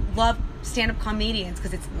why people love stand-up comedians,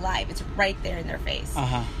 because it's live, it's right there in their face.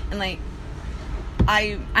 And like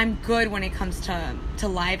I'm good when it comes to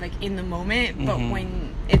live, like in the moment, but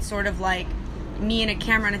when it's sort of like me and a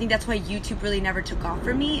camera, and I think that's why YouTube really never took off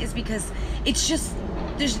for me, is because it's just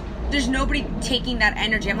there's nobody taking that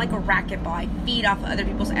energy. I'm like a racquetball. I feed off of other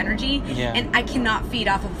people's energy, and I cannot feed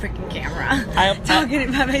off of a freaking camera. Talking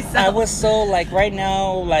about myself. I was so like right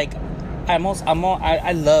now, like I love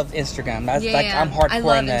Instagram. That's I'm hardcore I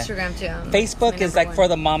love on that. Instagram too. Facebook is like for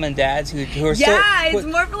the mom and dads who are still. Yeah, it's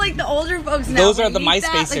more for like the older folks now. Those are the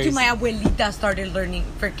MySpacers. Like my abuelita started learning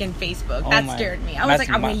freaking Facebook. That scared me. I was like,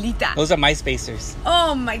 abuelita. Those are MySpacers.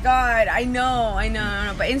 Oh my god, I know.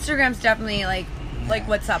 But Instagram's definitely like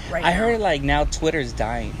what's up right now. I heard like now Twitter's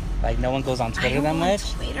dying. Like no one goes on Twitter that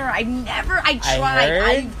much. Twitter, I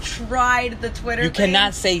tried the Twitter. You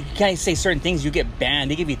can't say certain things. You get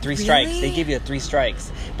banned. They give you 3 strikes. They give you 3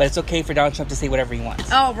 strikes. But it's okay for Donald Trump to say whatever he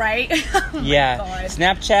wants. Oh right. Oh, yeah. God.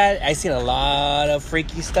 Snapchat. I see a lot of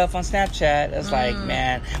freaky stuff on Snapchat. It's like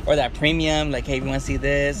man, or that premium. Like hey, you want to see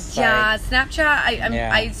this? Yeah, like, Snapchat.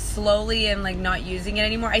 I slowly am like not using it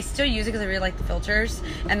anymore. I still use it because I really like the filters,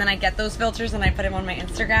 and then I get those filters and I put them on my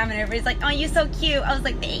Instagram, and everybody's like, "Oh, you're so cute." I was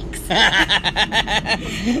like, "Thanks."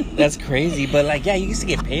 That's crazy, but like you used to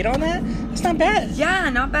get paid on that. It's not bad. Yeah,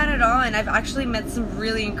 not bad at all. And I've actually met some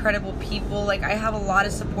really incredible people. Like I have a lot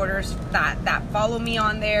of supporters that follow me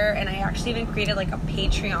on there, and I actually even created like a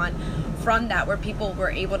Patreon from that where people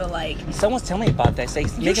were able to like. Someone's telling me about that. Say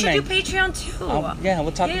you should do Patreon too. Yeah,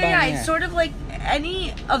 we'll talk about it. Yeah, it's sort of like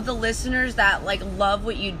any of the listeners that like love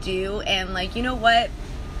what you do, and like you know what.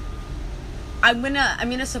 I'm gonna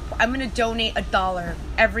donate $1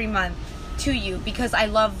 every month to you because I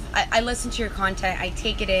listen to your content. I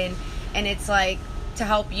take it in, and it's like to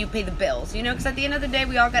help you pay the bills, you know, because at the end of the day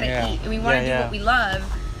we all gotta eat, and we want to do what we love,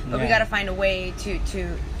 but we gotta find a way to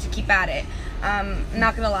keep at it. I'm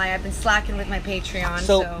not gonna lie, I've been slacking with my Patreon.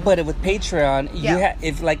 But with Patreon,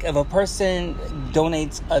 if a person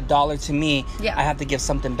donates $1 to me, I have to give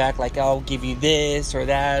something back. Like I'll give you this or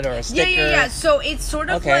that or a sticker. Yeah. So it's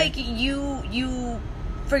sort of like you.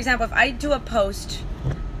 For example, if I do a post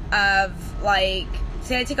of like,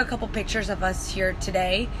 say I take a couple pictures of us here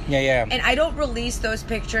today. Yeah. And I don't release those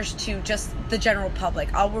pictures to just the general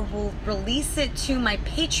public. Will release it to my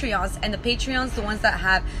Patreons, and the Patreons, the ones that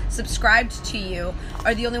have subscribed to you,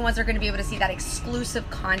 are the only ones that are going to be able to see that exclusive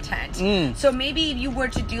content. So maybe if you were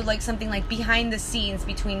to do like something like behind the scenes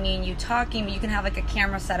between me and you talking, you can have like a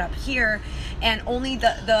camera set up here, and only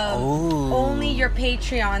only your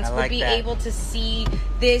Patreons would be able to see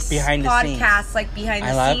this behind podcast, like behind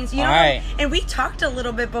the scenes, you know. Right. And we talked a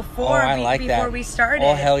little bit before before we started.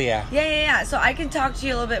 Oh hell yeah. Yeah. So I can talk to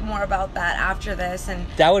you a little bit more about that after this, and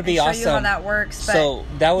that would be show awesome. You how that works. But, so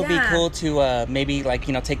that would be cool to maybe like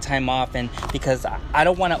take time off, and because I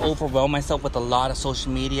don't want to overwhelm myself with a lot of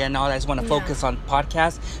social media and all that. I just want to focus on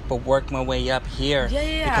podcasts, but work my way up here.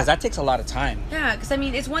 Yeah. Because that takes a lot of time. Yeah, because I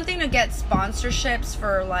mean, it's one thing to get sponsorships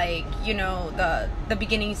for like the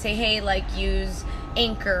beginning. You say, hey, like use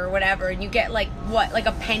Anchor or whatever, and you get like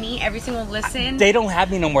a penny every single listen. They don't have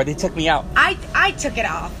me no more. They took me out. I took it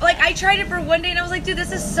off. Like I tried it for one day and I was like, dude,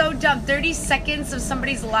 this is so dumb. 30 seconds of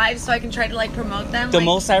somebody's live so I can try to like promote them. The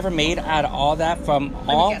most I ever made out of all that from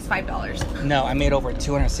let me guess, $5. No, I made over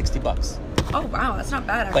 $260. Oh wow, that's not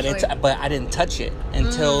bad actually. But I didn't touch it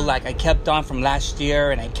until like I kept on from last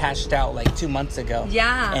year, and I cashed out like 2 months ago.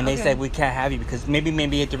 Yeah. And they said we can't have you because maybe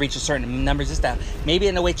you have to reach a certain numbers. Just that maybe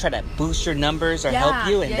in a way try to boost your numbers or help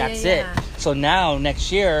you, and that's it. So now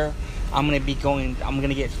next year I'm gonna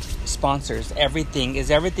get sponsors. Everything is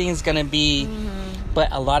gonna be.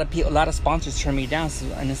 But a lot of sponsors turn me down,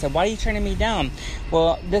 and they said, "Why are you turning me down?"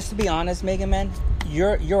 Well, just to be honest, Mega Man,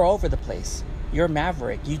 you're over the place. You're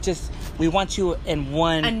Maverick. We want you in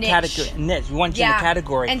one category. Niche. We want you in a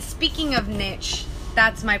category. And speaking of niche,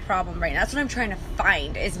 that's my problem right now. That's what I'm trying to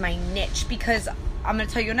find is my niche, because I'm going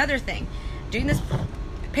to tell you another thing. Doing this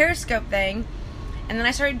Periscope thing, and then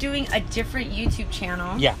I started doing a different YouTube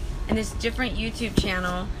channel. Yeah. And this different YouTube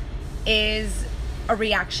channel is a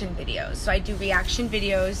reaction video. So I do reaction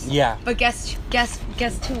videos. Yeah. But guess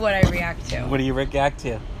to what I react to. What do you react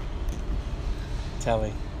to? Tell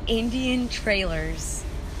me. Indian trailers.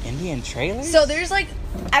 Indian trailers? So there's like,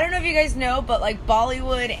 I don't know if you guys know, but like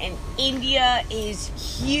Bollywood and India is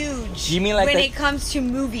huge. You mean like when it comes to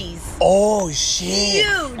movies? Oh shit!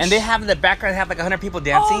 Huge. And they have in the background like 100 people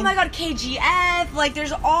dancing. Oh my god, KGF! Like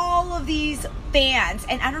there's all of these fans,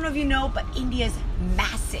 and I don't know if you know, but India's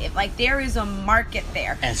massive. Like there is a market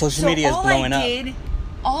there, and social media is blowing up.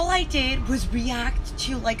 All I did was react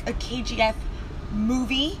to like a KGF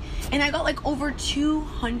movie, and I got like over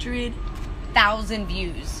 200,000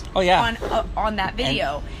 views. Oh yeah, on that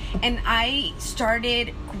video, and I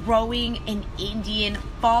started growing an Indian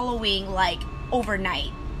following like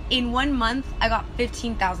overnight. In 1 month, I got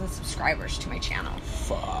 15,000 subscribers to my channel.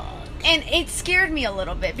 Fuck. And it scared me a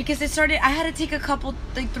little bit because I had to take a couple,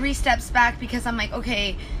 like 3 steps back, because I'm like,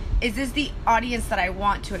 okay, is this the audience that I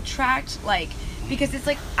want to attract? Like, because it's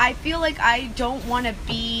like, I feel like I don't want to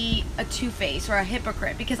be a two-face or a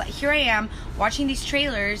hypocrite, because here I am watching these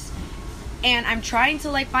trailers and I'm trying to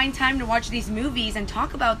like find time to watch these movies and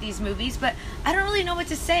talk about these movies, but I don't really know what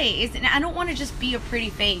to say. I don't want to just be a pretty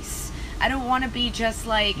face. I don't want to be just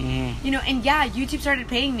like, and yeah, YouTube started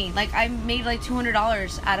paying me. Like I made like $200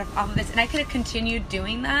 off of this, and I could have continued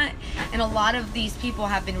doing that. And a lot of these people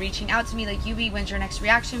have been reaching out to me like, Yubi, when's your next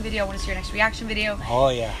reaction video? I want to see your next reaction video. Oh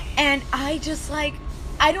yeah. And I just like,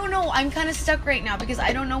 I don't know. I'm kind of stuck right now because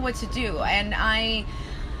I don't know what to do. And I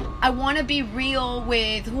want to be real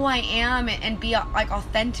with who I am and be like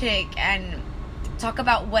authentic and talk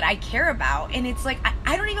about what I care about. And it's like,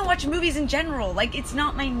 I don't even watch movies in general. Like, it's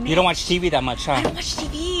not my niche. You don't watch TV that much, huh? I don't watch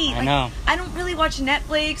TV. I know. I don't really watch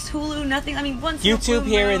Netflix, Hulu, nothing. I mean, once YouTube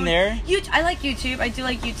here and there. I like YouTube. I do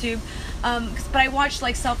like YouTube. But I watch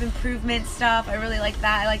like self-improvement stuff. I really like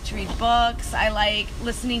that. I like to read books. I like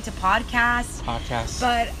listening to podcasts.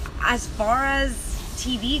 But as far as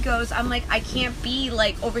TV goes, I'm like, I can't be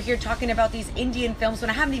like over here talking about these Indian films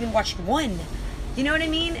when I haven't even watched one. You know what I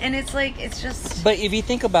mean? And it's like, it's just... But if you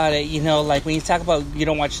think about it, like when you talk about you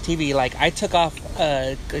don't watch TV, like I took off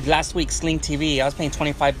last week Sling TV. I was paying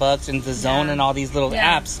 $25 in the Zone and all these little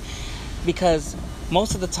apps, because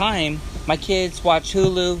most of the time my kids watch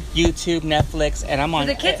Hulu, YouTube, Netflix, and I'm on...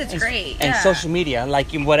 For the kids, it's great. And social media,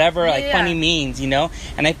 like whatever, funny memes,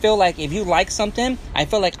 And I feel like if you like something, I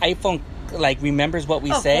feel like iPhone like remembers what we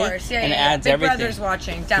say and adds Big everything. Brother's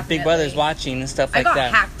watching, definitely. Big Brother's watching and stuff like that. I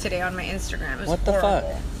got hacked today on my Instagram. It was what the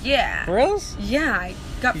horrible. fuck? Yeah. For reals? Yeah, I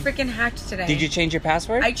got freaking hacked today. Did you change your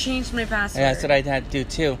password? I changed my password. Yeah, that's what I had to do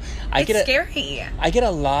too. It's scary. I get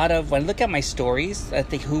a lot of, when I look at my stories, I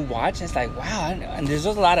think who watch, it's like, wow, and there's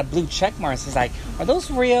just a lot of blue check marks. It's like, are those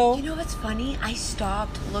real? You know what's funny? I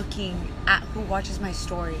stopped looking at who watches my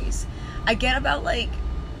stories. I get about like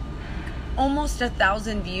almost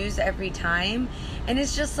 1,000 views every time, and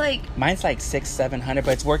it's just like mine's like 600-700,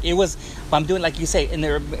 but it's work. It was. But I'm doing like you say, and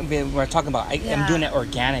we're talking about. I'm doing it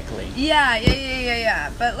organically.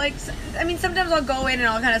 Yeah. But like, I mean, sometimes I'll go in and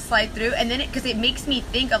I'll kind of slide through, and then because it makes me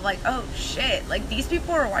think of like, oh shit, like these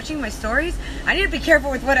people are watching my stories. I need to be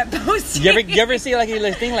careful with what I'm posting. You ever see like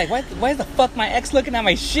a thing like, why is the fuck my ex looking at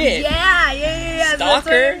my shit? Yeah. Stalker. So that's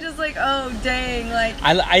why I'm just like, oh dang, like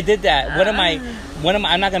I did that. One of my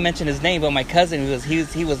I'm not gonna mention his name, but my cousin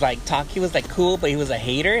he was like cool, but he was a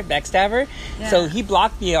hater, backstabber. Yeah. So he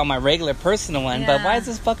blocked me on my regular personal one. Yeah. But why is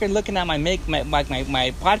this fucker looking at my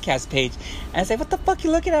podcast page? And I say, what the fuck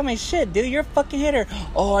you looking at my shit, dude? You're a fucking hater.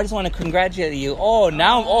 Oh, I just want to congratulate you.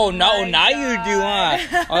 Now you do,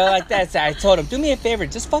 huh? Or like that. So I told him, do me a favor,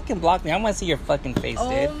 just fucking block me. I want to see your fucking face, dude.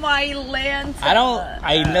 Oh my Lanta.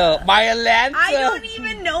 I know my Lanta. I don't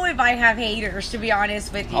even know if I have haters, to be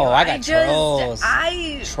honest with you. Oh, I got trolls.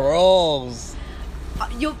 Trolls.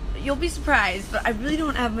 You'll be surprised, but I really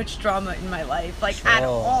don't have much drama in my life, like at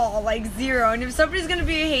all, like zero. And if somebody's gonna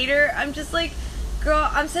be a hater, I'm just like, girl,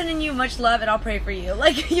 I'm sending you much love, and I'll pray for you,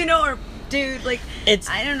 like, you know, or dude, like,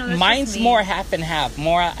 I don't know. Mine's more half and half.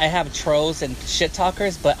 More, I have trolls and shit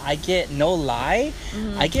talkers, but I get no lie.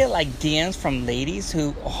 Mm-hmm. I get like DMs from ladies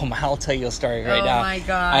who. Oh my! I'll tell you a story right now. Oh my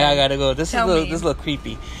god! I gotta go. This is a little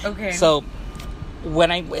creepy. Okay. So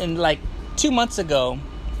in like 2 months ago,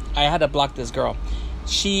 I had to block this girl.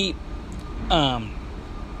 She, I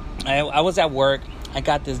was at work. I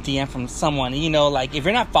got this DM from someone. You know, like if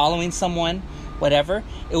you're not following someone, whatever,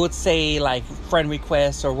 it would say like friend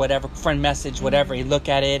request or whatever, friend message, whatever. You look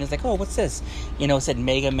at it and it's like, oh, what's this? You know, it said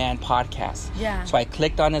Mega Man Podcast. Yeah. So I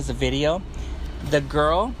clicked on as a video. The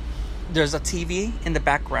girl, there's a TV in the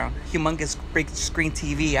background, humongous big screen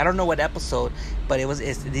TV. I don't know what episode, but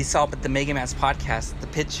they saw the Mega Man's Podcast, the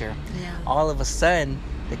picture. Yeah. All of a sudden,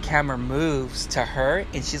 the camera moves to her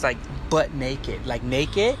and she's like butt naked,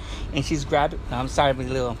 and she's grabbing. I'm sorry, I'm a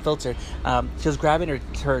little unfiltered. She was grabbing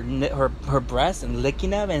her breast and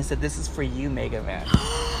licking them, and said, "This is for you, Mega Man."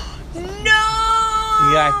 No.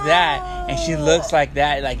 Like that, and she looks like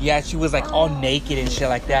that. Like she was like all naked and shit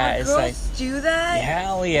like that. It's like, do that?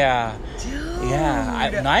 Hell yeah, dude. Yeah,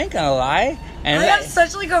 I ain't gonna lie. And I have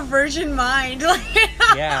such like a virgin mind.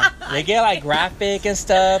 Yeah, they get like graphic and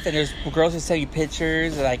stuff, and there's girls who send you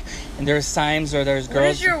pictures, like, and there's times where there's girls. What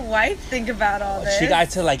does your wife think about all this? She got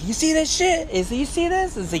to like, you see this shit? You see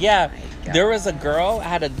this? And so yeah, there was a girl.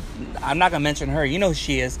 I'm not gonna mention her. You know who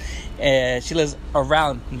she is. She lives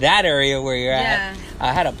around that area where you're at.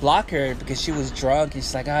 I had to block her because she was drunk, and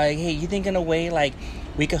she's like, hey, you think in a way like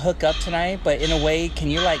we could hook up tonight, but in a way,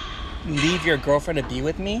 can you like leave your girlfriend to be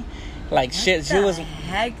with me? Like, shit, she was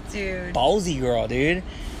heck, dude. Ballsy girl, dude.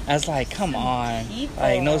 I was like, come on.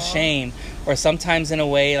 Like, no shame. Or sometimes in a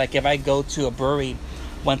way, like if I go to a brewery,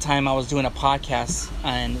 one time I was doing a podcast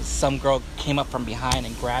and some girl came up from behind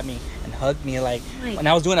and grabbed me and hugged me, like, when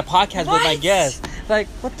I was doing a podcast with my guest. Like,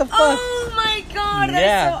 what the fuck? Oh my god,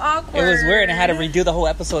 that's so awkward. It was weird, and I had to redo the whole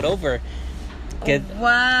episode over.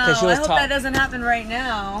 Wow, I hope that doesn't happen right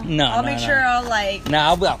now. No, I'll make sure I'll like... No,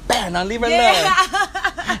 I'll be like, bam, I'll leave her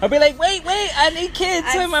alone. I'll be like, wait, I need kids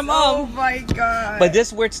with my mom. Oh my god. But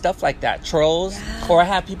this weird stuff like that, trolls, or I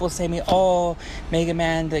have people say to me, oh, Mega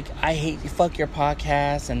Man, like, I hate you, fuck your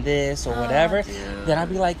podcast and this or whatever. Dude. Then I'll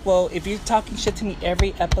be like, well, if you're talking shit to me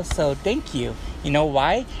every episode, thank you. You know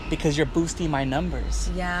why? Because you're boosting my numbers.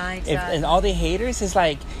 Yeah, exactly. And all the haters is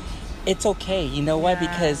like... It's okay, you know why?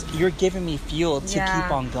 Because you're giving me fuel to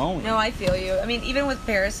keep on going. No, I feel you. I mean, even with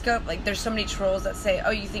Periscope, like, there's so many trolls that say, oh,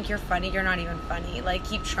 you think you're funny? You're not even funny. Like,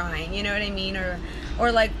 keep trying, you know what I mean?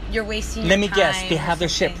 Or like, you're wasting your time. Let me guess, they have their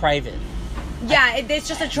shit private. Yeah, it's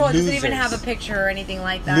just a troll. It doesn't even have a picture or anything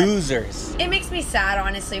like that. Losers. It makes me sad,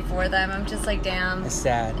 honestly, for them. I'm just like, damn. It's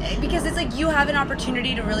sad. Because it's like you have an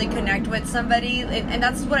opportunity to really connect with somebody. And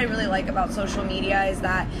that's what I really like about social media is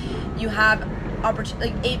that you have...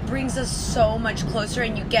 like, it brings us so much closer,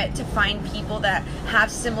 and you get to find people that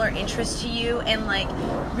have similar interests to you and like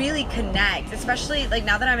really connect. Especially like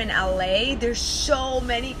now that I'm in LA, there's so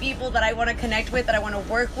many people that I want to connect with, that I want to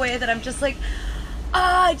work with, and I'm just like,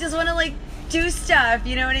 I just want to like do stuff,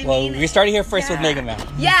 you know what I mean? Well, we started here first with Mega Man.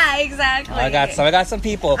 Yeah, exactly. I got some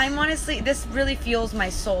people. I'm honestly, this really fuels my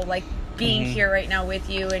soul, like being here right now with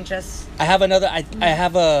you, and just... I have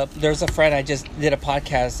there's a friend I just did a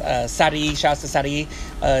podcast, Sari, shouts to Sari.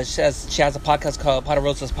 She has a podcast called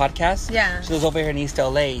Poderosa's Podcast. Yeah. She was over here in East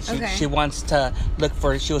LA. She wants to look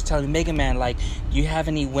for, she was telling me, Mega Man, like, do you have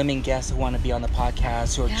any women guests who want to be on the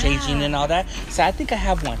podcast, who are changing and all that? So I think I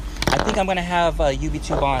have one. I think I'm gonna have Yubi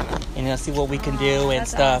Tube on and see what we can do and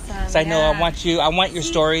stuff. Awesome. So I know I want your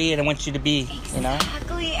story and I want you to be, you know.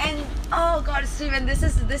 Exactly. And oh God, Steven, this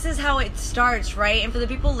is how it starts, right? And for the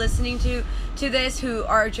people listening to this who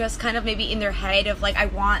are just kind of maybe in their head of like, I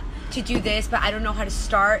want to do this, but I don't know how to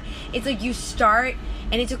start. It's like you start,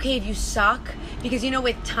 and it's okay if you suck, because you know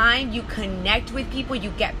with time you connect with people,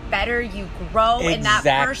 you get better, you grow, and that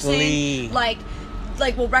person like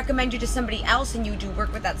will recommend you to somebody else, and you do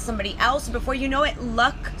work with that somebody else. Before you know it,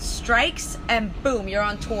 luck strikes, and boom, you're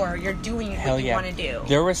on tour. You're doing what you want to do.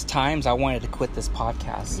 There was times I wanted to quit this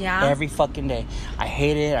podcast. Yeah. Every fucking day. I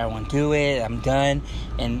hate it. I won't do it. I'm done.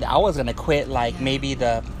 And I was gonna quit maybe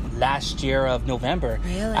the last year of November.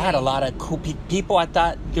 Really? I had a lot of cool people. I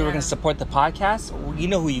thought they were gonna support the podcast. You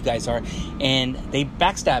know who you guys are, and they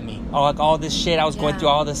backstabbed me. All this shit. I was going through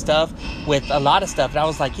all this stuff with a lot of stuff, and I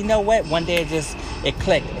was like, you know what? One day it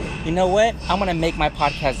clicked. You know what? I'm gonna make my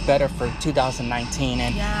podcast better for 2019,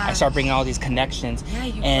 and I start bringing all these connections.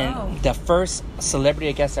 And the first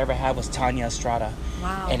celebrity guest I ever had was Tanya Estrada.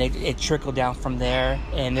 Wow. And it trickled down from there.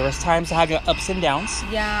 And there was times I had ups and downs.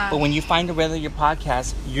 Yeah. But when you find a rhythm of your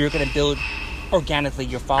podcast, you're gonna build organically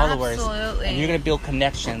your followers. Absolutely. And you're gonna build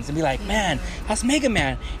connections and be like, man, that's Mega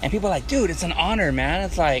Man. And people are like, dude, it's an honor, man.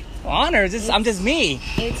 It's like, honor? I'm just me.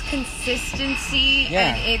 It's consistency,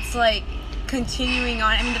 and it's like continuing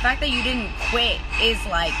on. I mean, the fact that you didn't quit is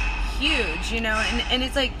like huge, you know, and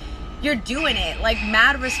it's like you're doing it, like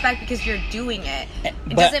mad respect, because you're doing it. It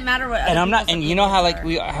doesn't matter what. And I'm not. And you know how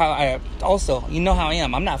you know how I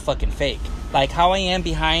am. I'm not fucking fake. Like how I am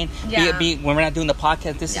behind, when we're not doing the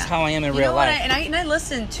podcast, this is how I am in real life. And I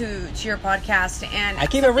listen to your podcast, and I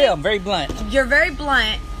keep it real. I'm very blunt. You're very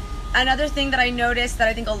blunt. Another thing that I noticed that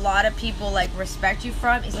I think a lot of people like respect you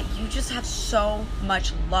from is like you just have so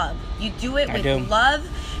much love. You do it with love,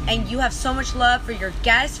 and you have so much love for your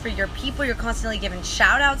guests, for your people. You're constantly giving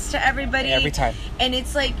shout outs to everybody. Every time. And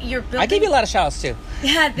it's like you're building... I give you a lot of shout outs too.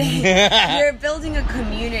 Yeah, you're building a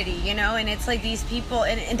community, you know, and it's like these people,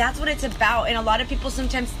 and that's what it's about. And a lot of people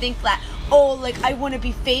sometimes think that, oh, like I want to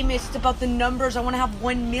be famous. It's about the numbers. I want to have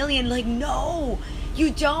 1 million. Like, no,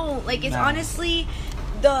 you don't. Like, it's honestly...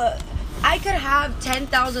 I could have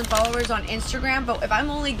 10,000 followers on Instagram, but if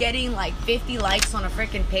I'm only getting like 50 likes on a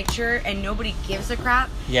freaking picture and nobody gives a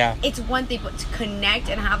crap, it's one thing, but to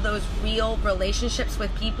connect and have those real relationships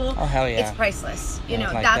with people, it's priceless. You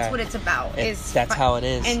know, that's what it's about. That's how it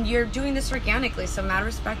is. And you're doing this organically, so mad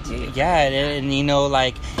respect to you. Yeah, and you know,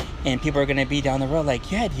 like, and people are gonna be down the road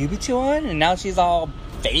like, you had Yubi Tube on, and now she's all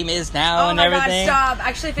famous now and everything. Oh my God, stop!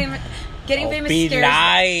 Actually, famous. Getting famous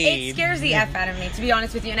scares the F out of me, to be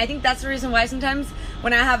honest with you. And I think that's the reason why sometimes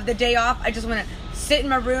when I have the day off, I just want to sit in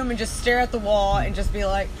my room and just stare at the wall and just be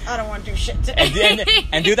like, I don't want to do shit today.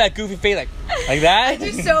 And do that goofy face like that. I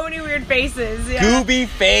do so many weird faces. Goofy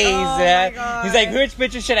face. Oh my God. He's like, which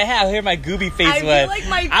picture should I have? Here my goofy face was.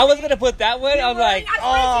 I was gonna put that one. I'm like,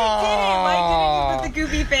 why didn't you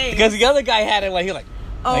put the goofy face? Because the other guy had it. Like he like.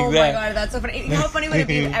 Oh my God, that's so funny. You know how funny would it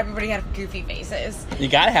be if everybody had goofy faces? You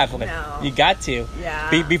gotta have one. No. You got to.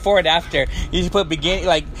 Yeah. Before and after. You should put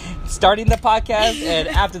starting the podcast and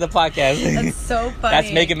after the podcast. That's so funny.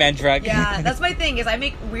 That's Mega Man drunk. Yeah, that's my thing, is I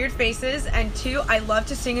make weird faces, and two, I love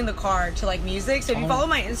to sing in the car to like music. So if you follow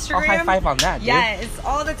my Instagram. I'll high five on that, dude. Yes,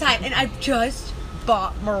 all the time. And I've just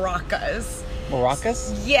bought maracas.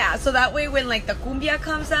 Maracas? Yeah, so that way when like the cumbia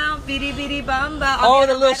comes out, bidi bidi bamba. Oh,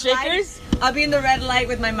 the little shakers? I'll be in the red light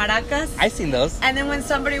with my maracas. I've seen those. And then when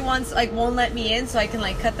somebody won't let me in so I can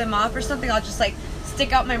like cut them off or something, I'll just like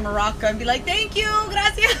stick out my maraca and be like, thank you,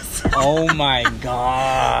 gracias. Oh my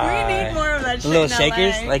God. We need more of that shit. The little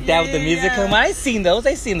shakers like that with the music coming. I've seen those.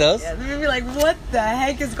 Yeah, they'd be like, what the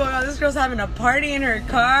heck is going on? This girl's having a party in her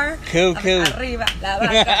car. Cool. Arriba, la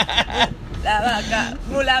vaca. La vaca,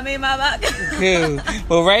 mula misma vaca. Cool.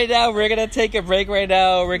 Well, right now, we're going to take a break right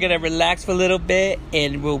now. We're going to relax for a little bit,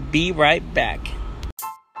 and we'll be right back.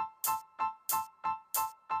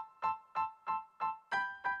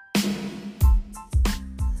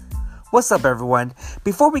 What's up, everyone?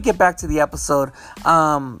 Before we get back to the episode,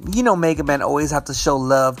 you know Mega Man always have to show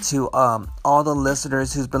love to all the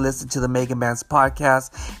listeners who's been listening to the Mega Man's podcast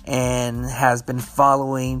and has been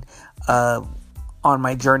following on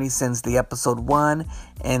my journey since the episode 1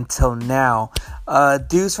 until now.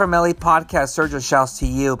 Dudes from LA Podcast, Sergio, shouts to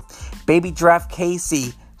you. Baby Draft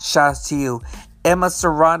Casey, shouts to you. Emma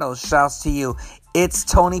Serrano, shouts to you. It's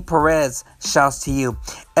Tony Perez, shouts to you.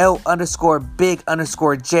 L_big_J,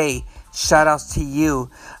 shout outs to you.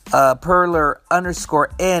 Perler_N_beer,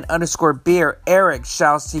 Eric,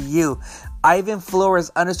 shouts to you. Ivan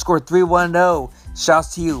Flores _310,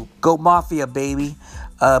 shouts to you. Go Mafia, baby.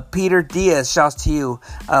 Peter Diaz, shouts to you.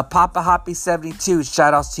 Papa Hoppy 72,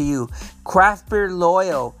 shout outs to you. Craft Beer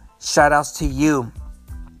Loyal, shout outs to you.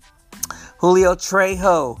 Julio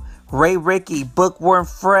Trejo, Ray Ricky, Bookworm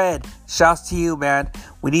Fred, shouts to you, man.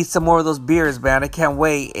 We need some more of those beers, man. I can't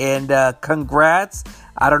wait. And congrats.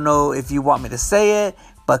 I don't know if you want me to say it,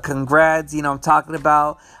 but congrats. You know what I'm talking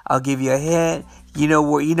about. I'll give you a hint. You know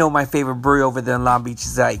where, you know my favorite brewery over there in Long Beach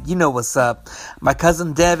is at. You know what's up. My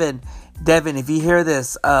cousin Devin, if you hear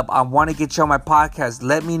this, I want to get you on my podcast.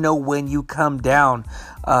 Let me know when you come down.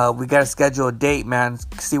 We got to schedule a date, man.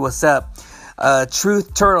 See what's up.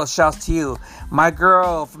 Truth Turtle, shouts to you. My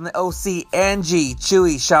girl from the OC, Angie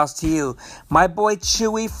Chewy, shouts to you. My boy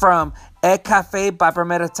Chewy from Ed Cafe by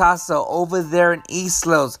Tasso over there in East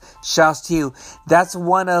Los, shouts to you. That's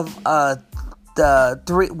one of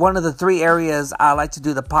the three areas I like to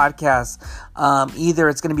do the podcast. Either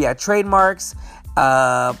it's going to be at Trademarks,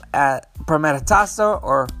 at Tasso,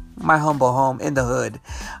 or my humble home in the hood.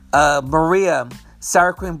 Maria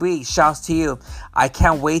Sarah Queen B, shouts to you. I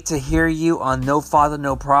can't wait to hear you on No Father,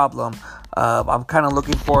 No Problem. I'm kind of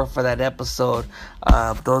looking forward for that episode.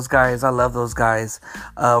 Those guys, I love those guys.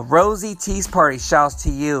 Rosie Tease Party, shouts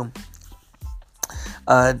to you.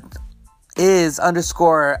 Is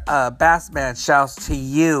 _ Bassman, shouts to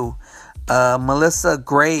you. Melissa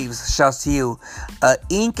Graves, shouts to you.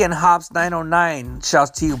 Ink and Hops 909,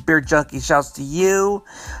 shouts to you. Beer Junkie, shouts to you.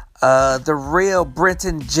 The Real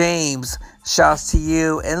Brenton James, shouts to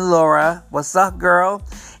you. And Laura, what's up, girl?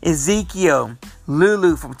 Ezekiel,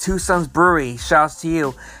 Lulu from Two Sons Brewery, shouts to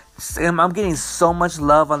you. I'm getting so much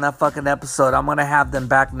love on that fucking episode. I'm going to have them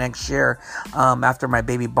back next year after my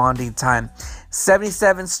baby bonding time.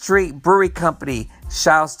 77th Street Brewery Company,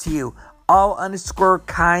 shouts to you. All _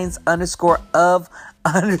 kinds _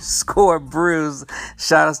 brews,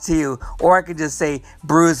 shout outs to you. Or I could just say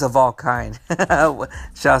brews of all kind.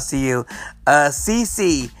 Shouts to you.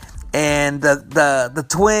 Cece and the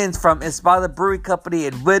twins from Espada Brewery Company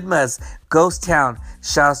in Widmas, Ghost Town,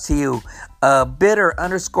 shouts to you. Bitter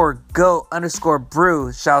 _go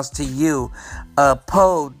 _brew, shouts to you.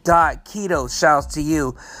 Po.keto, shouts to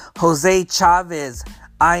you. Jose Chavez,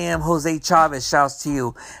 I am Jose Chavez, shouts to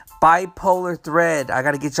you. Bipolar Thread, I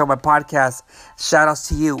gotta get you on my podcast. Shout outs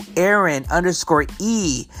to you. Aaron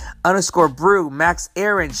 _E _brew, Max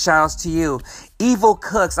Aaron, shout outs to you. Evil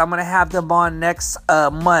Cooks, I'm gonna have them on next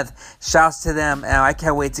month. Shouts to them, and I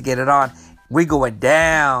can't wait to get it on. We going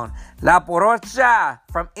down. La Porocha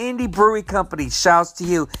from Indie Brewery Company, shouts to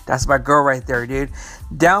you. That's my girl right there, dude.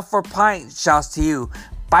 Down for Pint, shouts to you.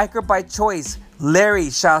 Biker by Choice,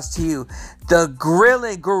 Larry, shouts to you. The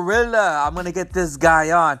Grilling Gorilla, I'm gonna get this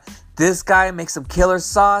guy on. This guy makes some killer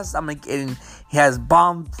sauce. He has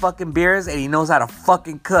bomb fucking beers, and he knows how to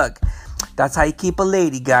fucking cook. That's how you keep a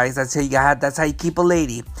lady, guys. That's how you keep a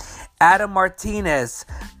lady. Adam Martinez,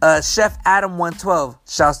 Chef Adam 112,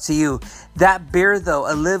 shouts to you. That beer though,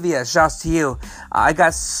 Olivia, shouts to you. I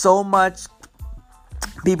got so much.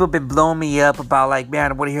 People been blowing me up about like,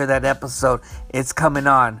 man, I want to hear that episode. It's coming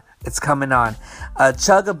on. It's coming on.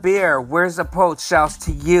 Chug a Beer, Where's the Poach, shouts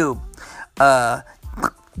to you.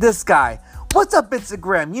 This guy. What's up,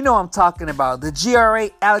 Instagram? You know what I'm talking about. The GRA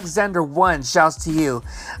Alexander 1, shouts to you.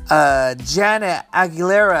 Janet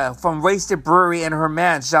Aguilera from Wasted Brewery and her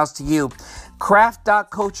man, shouts to you.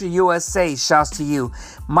 Craft.Culture USA, shouts to you.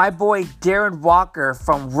 My boy Darren Walker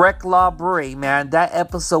from Rec Law Brewery, man, that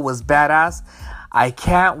episode was badass. I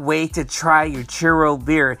can't wait to try your churro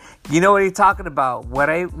beer. You know what you're talking about.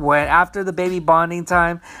 When after the baby bonding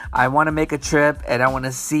time, I want to make a trip and I want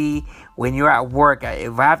to see when you're at work.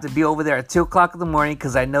 If I have to be over there at 2 o'clock in the morning,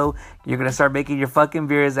 because I know you're going to start making your fucking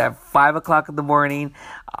beers at 5 o'clock in the morning,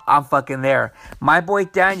 I'm fucking there. My boy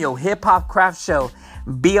Daniel, Hip Hop Craft Show.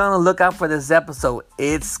 Be on the lookout for this episode.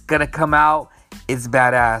 It's going to come out. It's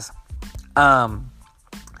badass.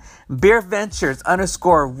 Beer Ventures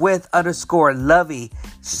 _with Lovey,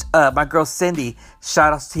 my girl Cindy,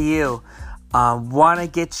 shout outs to you. Want to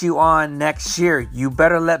get you on next year. You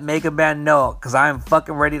better let Mega Man know, because I'm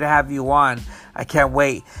fucking ready to have you on. I can't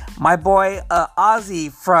wait. My boy Ozzy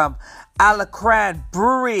from Alacran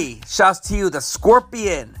Brewery, shouts to you. The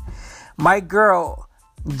Scorpion. My girl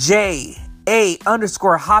J A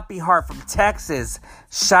 _Hoppy Heart from Texas,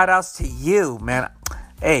 shout outs to you, man.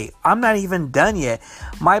 Hey, I'm not even done yet.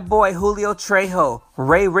 My boy Julio Trejo,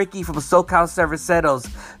 Ray Ricky from SoCal Cerveceros,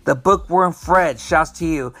 the Bookworm Fred, shouts to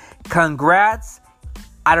you. Congrats.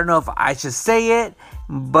 I don't know if I should say it,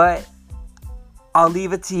 but I'll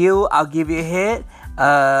leave it to you. I'll give you a hit.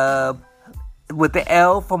 With the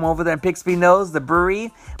L from over there in Pixby Nose, the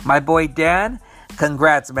brewery. My boy Dan,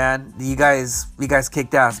 congrats, man. You guys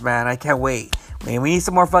kicked ass, man. I can't wait. Man, we need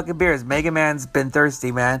some more fucking beers. Mega Man's been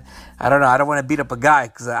thirsty, man. I don't know. I don't want to beat up a guy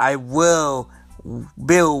because I will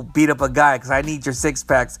beat up a guy because I need your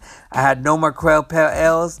 6-packs. I had no more Quail Pale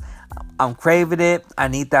Ales. I'm craving it. I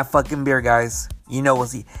need that fucking beer, guys. You know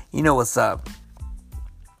what's up.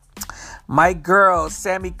 My girl,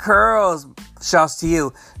 Sammy Curls, shouts to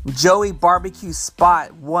you. Joey Barbecue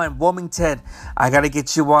Spot 1, Wilmington. I got to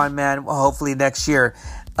get you on, man. Hopefully next year.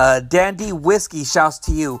 Dandy Whiskey, shouts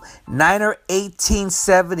to you. Niner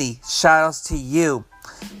 1870, shouts to you.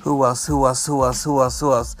 Who else?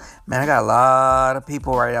 Man, I got a lot of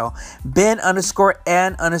people right now.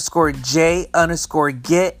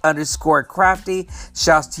 Ben_N_J_Get_Crafty,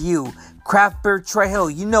 shouts to you. Craft Beer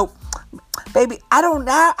Trejo, you know, baby, I don't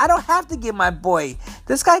have to give my boy.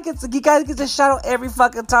 This guy gets a shout out every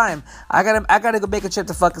fucking time. I gotta go make a trip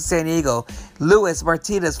to fucking San Diego. Luis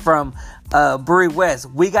Martinez from Brewery West.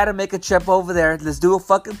 We gotta make a trip over there. Let's do a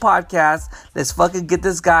fucking podcast. Let's fucking get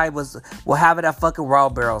this guy. We'll have it at fucking Raw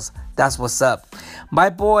Barrels. That's what's up.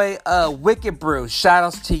 My boy Wicked Brew, shout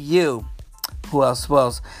outs to you. Who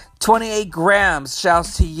else? 28 grams,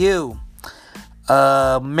 shouts to you.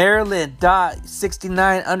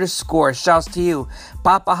 Maryland.69_ shouts to you.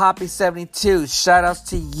 Papa Hoppy 72, shout outs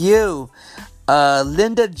to you.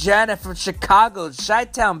 Linda Janet from Chicago,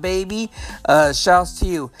 Chi-Town, baby, shouts to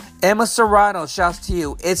you. Emma Serrano, shouts to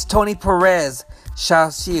you. It's Tony Perez,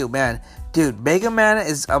 shouts to you, man. Dude, Mega Man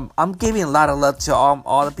is, I'm giving a lot of love to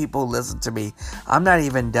all the people who listen to me. I'm not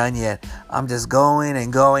even done yet. I'm just going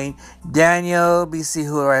and going. Daniel, BC,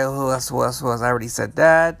 who else? I already said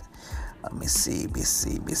that. Let me see.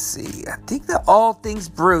 I think that All Things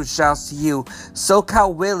Brew, shouts to you.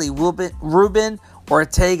 SoCal Willie, Ruben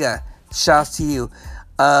Ortega, shouts to you.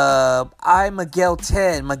 I Miguel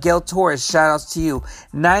 10, Miguel Torres, shout outs to you.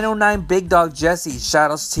 909 Big Dog Jesse,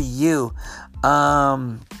 shout outs to you.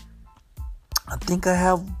 I think I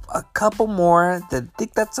have a couple more. I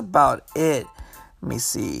think that's about it. Let me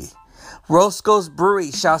see. Roscoe's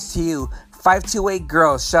Brewery, shouts to you. 528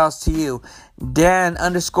 Girls, shouts to you.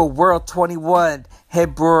 Dan_World 21,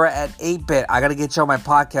 head brewer at 8-Bit. I gotta get you on my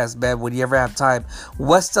podcast, man, when you ever have time.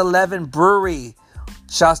 West 11 Brewery,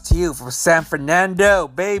 shouts to you from San Fernando,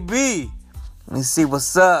 baby. Let me see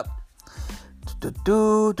what's up.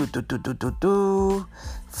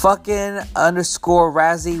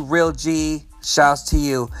 Fucking_Razzie Real G, shouts to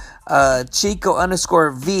you.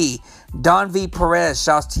 Chico_V, Don V Perez,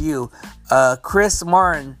 shouts to you. Chris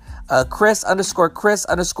Martin,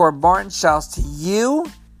 Chris_Martin, shouts to you.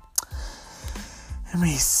 Let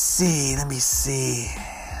me see. I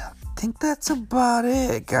think that's about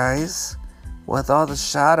it, guys. With all the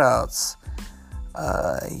shout outs.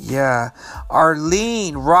 Yeah.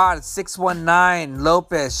 Arlene Rod 619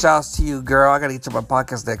 Lopez, shouts to you, girl. I gotta get to my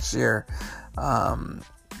podcast next year. I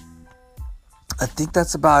think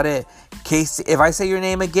that's about it. Casey, if I say your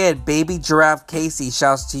name again, Baby Giraffe Casey,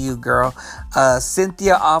 shouts to you, girl.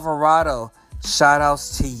 Cynthia Alvarado, shout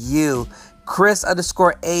outs to you.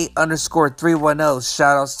 Chris_A_310,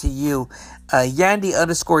 shout outs to you.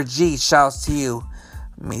 Yandy_G, shouts to you.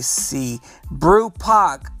 Let me see.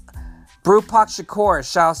 Brewpock Shakur,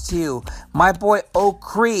 shouts to you. My boy O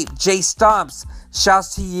Creep, Jay Stomps,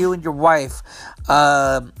 shouts to you and your wife.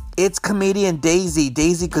 It's comedian Daisy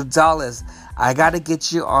Gonzalez. I gotta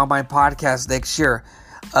get you on my podcast next year.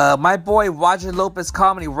 My boy Roger Lopez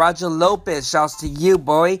Comedy, Roger Lopez, shouts to you,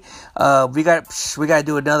 boy. We gotta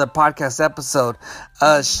do another podcast episode.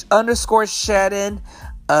 _Shannon,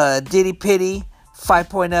 Diddy Pity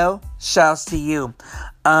 5.0, shouts to you.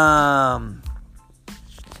 Other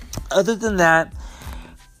than that,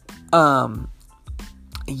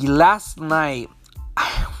 last night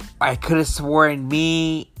I could have sworn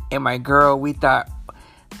me and my girl, we thought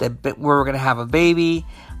that we were gonna have a baby.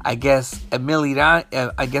 I guess our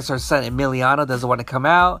son Emiliano doesn't want to come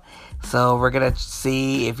out, so we're gonna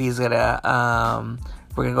see if he's gonna.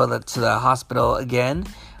 We're gonna go to the hospital again.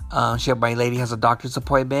 My lady has a doctor's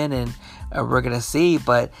appointment, and we're gonna see.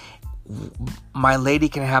 But my lady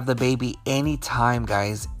can have the baby anytime,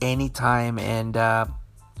 guys, anytime. And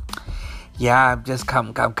yeah,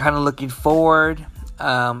 I'm kind of looking forward.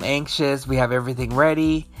 Anxious. We have everything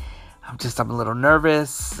ready. I'm a little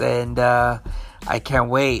nervous, and I can't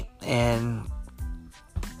wait. And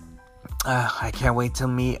I can't wait to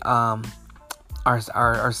meet our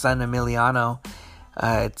son Emiliano.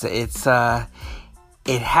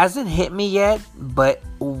 It hasn't hit me yet, but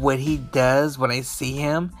what he does when I see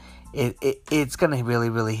him, it's gonna really,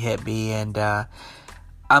 really hit me. And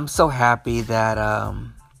I'm so happy that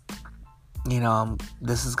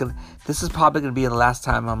this is probably gonna be the last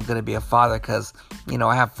time I'm gonna be a father, because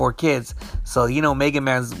I have 4 kids. So Mega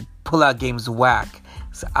Man's pull-out game's whack.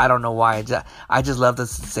 So I don't know why. I just love the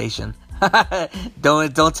sensation.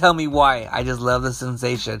 Don't tell me why. I just love the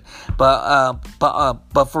sensation. But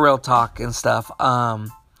for real talk and stuff, I'm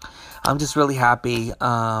just really happy,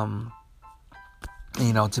 to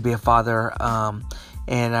be a father.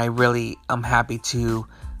 And I'm happy to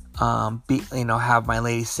have my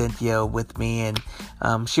lady Cynthia with me, and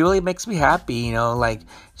she really makes me happy. Like,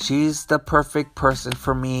 she's the perfect person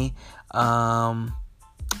for me.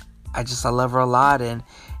 I love her a lot, and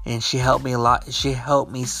she helped me a lot. She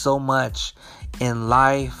helped me so much in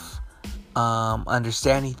life,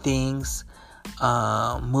 understanding things,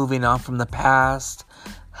 moving on from the past,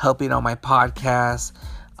 helping on my podcast,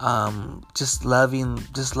 just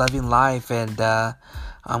loving life, and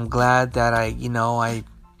I'm glad that I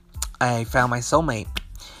found my soulmate.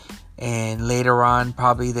 And later on,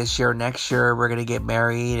 probably this year, next year, we're gonna get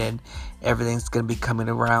married, and everything's gonna be coming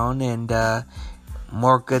around, and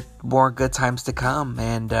more good times to come.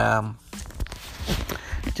 And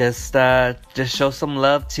just show some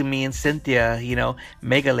love to me and Cynthia,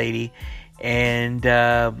 Mega Lady. And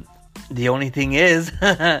the only thing is,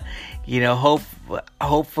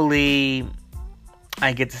 hopefully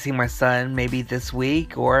I get to see my son maybe this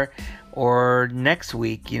week or next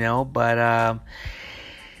week, but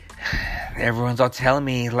everyone's all telling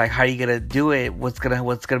me, like, how are you gonna do it? What's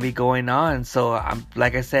gonna be going on? So I'm,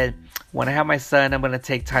 like I said, when I have my son, I'm gonna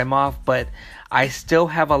take time off, but I still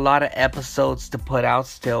have a lot of episodes to put out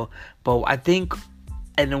still. But I think,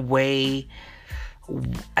 in a way,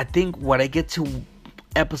 when I get to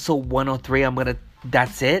episode 103,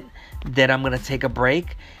 that's it. Then I'm gonna take a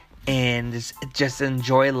break and just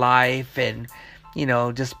enjoy life, and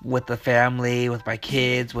just with the family, with my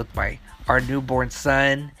kids, with our newborn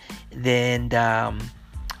son. Then I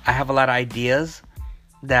have a lot of ideas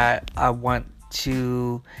that I want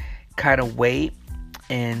to kind of wait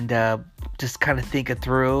and just kind of think it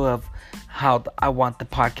through of how I want the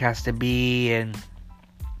podcast to be. And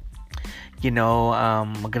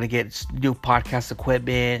I'm gonna get new podcast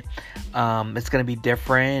equipment. It's gonna be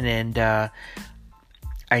different, and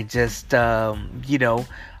I just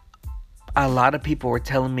a lot of people were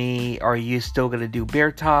telling me, are you still going to do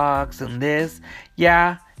beer talks and this?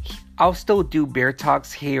 Yeah, I'll still do beer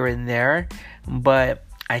talks here and there. But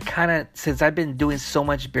since I've been doing so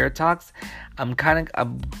much beer talks, I'm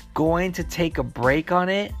going to take a break on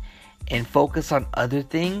it and focus on other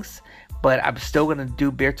things. But I'm still going to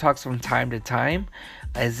do beer talks from time to time.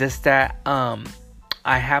 It's just that I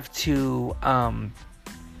have to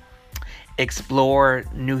explore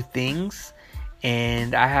new things.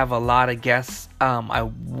 And I have a lot of guests I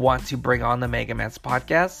want to bring on the Mega Man's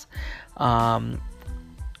podcast. I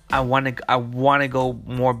want to go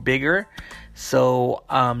more bigger. So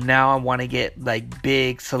now I want to get like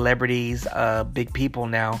big celebrities, big people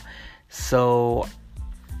now. So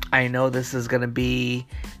I know this is going to be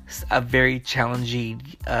a very challenging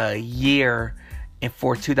year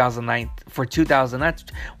for 2019, for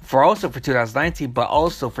 2019, but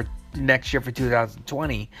also for next year, for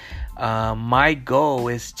 2020. My goal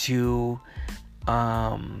is to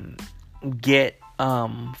get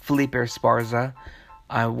Felipe Esparza.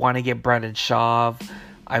 I want to get Brandon Shaw.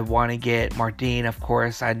 I want to get Martin, of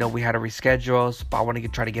course. I know we had to reschedule, but I want to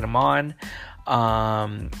try to get him on.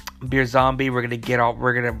 Beer Zombie, we're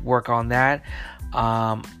gonna work on that.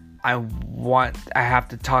 I have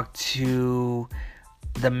to talk to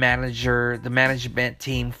the management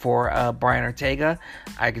team for Brian Ortega.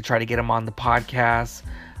 I could try to get him on the podcast.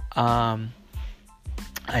 I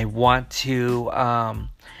want to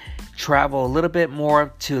travel a little bit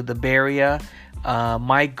more to the Bay Area.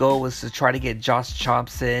 My goal is to try to get Josh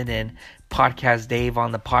Thompson and Podcast Dave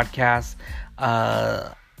on the podcast.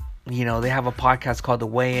 They have a podcast called The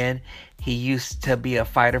Weigh-In. He used to be a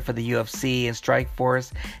fighter for the UFC and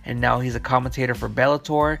Strikeforce, and now he's a commentator for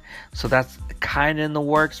Bellator. So that's kind of in the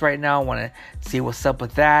works right now. I want to see what's up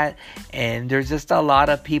with that. And there's just a lot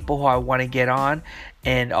of people who I want to get on.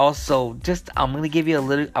 And also, I'm gonna give you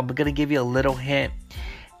a little hint.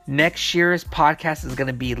 Next year's podcast is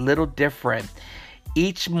gonna be a little different.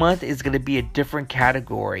 Each month is gonna be a different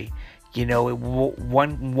category.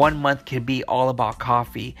 One month could be all about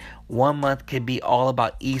coffee. 1 month could be all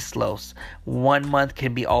about East Los. 1 month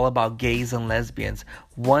could be all about gays and lesbians.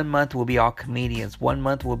 1 month will be all comedians. 1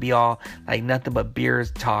 month will be all like nothing but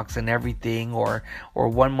beers talks and everything. Or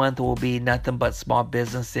 1 month will be nothing but small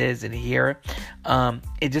businesses and here.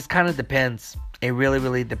 It just kind of depends. It really,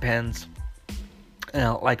 really depends.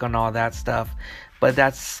 Like on all that stuff. But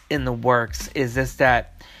that's in the works. Is just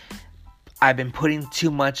that I've been putting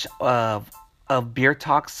too much of of beer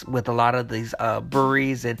talks with a lot of these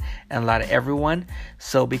breweries and a lot of everyone.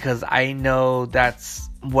 So because I know that's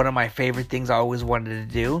one of my favorite things I always wanted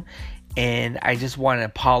to do, and I just want to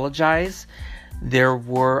apologize. There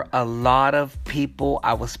were a lot of people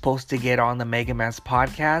I was supposed to get on the Mega Man's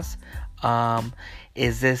podcast.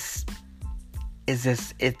 If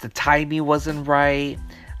the timing wasn't right,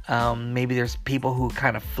 maybe there's people who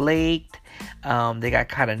kind of flaked. They got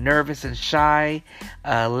kind of nervous and shy,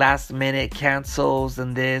 last minute cancels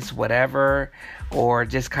and this, whatever, or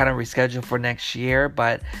just kind of rescheduled for next year.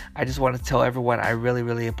 But I just want to tell everyone I really,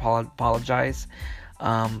 really apologize.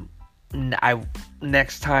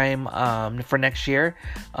 Next time, for next year,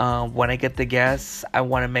 when I get the guests, I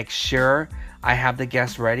want to make sure I have the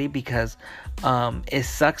guests ready, because it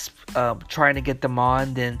sucks trying to get them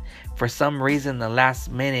on. Then for some reason, the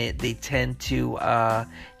last minute, they tend to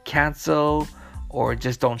cancel or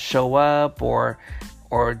just don't show up, or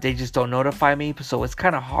they just don't notify me. So it's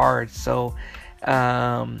kind of hard. So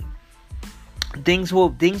things will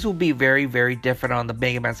be very, very different on the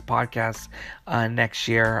Mega Man's podcast next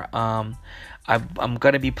year. I'm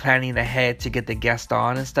going to be planning ahead to get the guest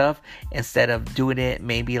on and stuff. Instead of doing it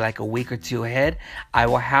maybe like a week or two ahead, I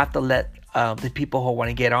will have to let the people who want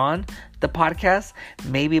to get on the podcast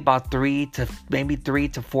maybe about 3 to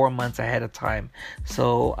 4 months ahead of time.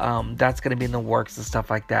 So that's going to be in the works and stuff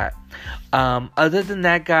like that. Other than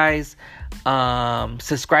that, guys,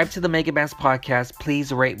 subscribe to the Mega Man's podcast.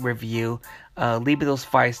 Please rate, review, leave me those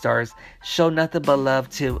 5 stars. Show nothing but love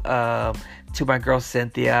to my girl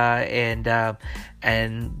Cynthia, and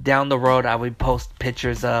down the road I will post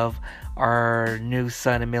pictures of our new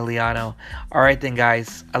son Emiliano. All right then,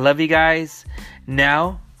 guys, I love you guys.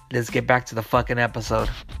 Now let's get back to the fucking episode.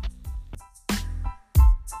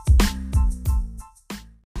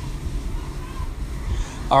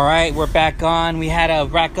 All right, we're back on. We had to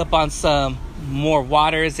rack up on some more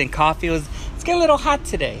waters and coffee. It's getting a little hot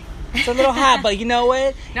today. It's a little hot, but you know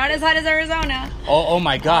what? Not as hot as Arizona. Oh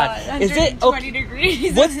my God! Is it 120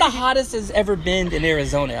 degrees? What's the hottest it's ever been in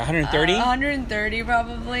Arizona? 130? 130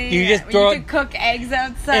 probably. You just throw you could cook eggs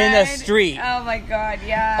outside in the street. Oh my God!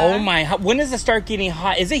 Yeah. Oh my! When does it start getting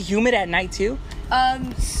hot? Is it humid at night too?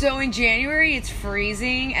 So in January it's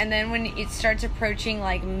freezing, and then when it starts approaching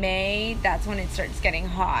like May, that's when it starts getting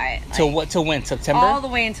hot. Like, till what? Till when? September? All the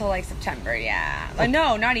way until like September. Yeah.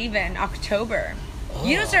 No, not even October.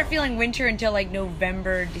 You don't start feeling winter until like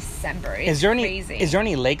November, December. It's crazy. Is there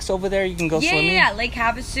any lakes over there you can go swimming? Yeah, Lake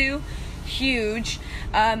Havasu, huge.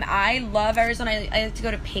 I love Arizona. I like to go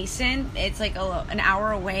to Payson. It's like an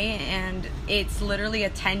hour away, and it's literally a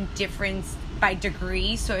 10 difference by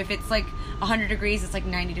degree. So if it's like 100 degrees, it's like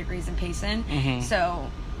 90 degrees in Payson. Mm-hmm. So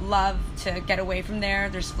love to get away from there.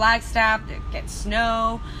 There's Flagstaff. There gets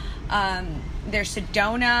snow. There's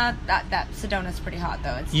Sedona. That Sedona's pretty hot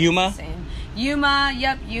though. It's Yuma. Insane.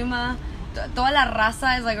 Yuma. Toda la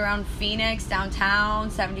raza is like around Phoenix, downtown,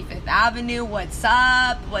 75th Avenue. What's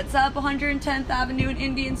up? 110th Avenue in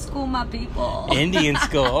Indian School, my people. Indian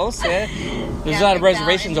School, okay. There's a lot of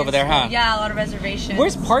reservations over there, huh? Yeah, a lot of reservations.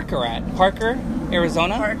 Where's Parker at? Parker,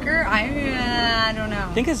 Arizona? Parker? I don't know.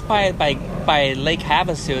 I think it's by Lake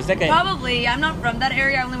Havasu. Is that Probably. I'm not from that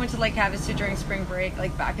area. I only went to Lake Havasu during spring break,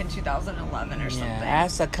 like back in 2011 or something. I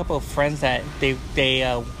asked a couple of friends that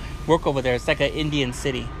they work over there. It's like an Indian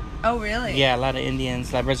city. Oh, really? Yeah, a lot of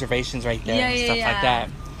Indians, like reservations right there and stuff like that.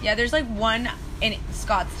 Yeah, there's like one in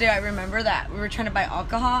Scottsdale, I remember that we were trying to buy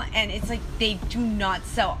alcohol, and it's like they do not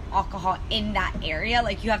sell alcohol in that area.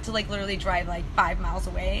 Like you have to like literally drive like 5 miles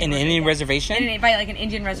away. An Indian reservation? By like an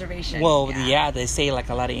Indian reservation. Well, yeah, they say like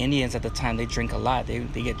a lot of Indians at the time, they drink a lot. They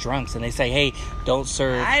get drunk, and they say, hey, don't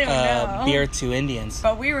serve beer to Indians.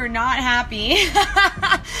 But we were not happy.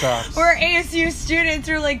 Sucks. We're ASU students.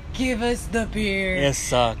 We're like, give us the beer. It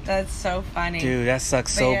sucked. That's so funny. Dude, that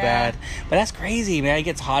sucks so bad. But that's crazy, man. It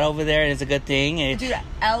gets hot over there, and it's a good thing. Dude,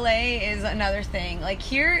 LA is another thing. Like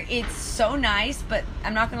here, it's so nice, but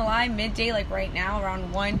I'm not gonna lie, midday, like right now,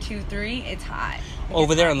 around 1, 2, 3, it's hot.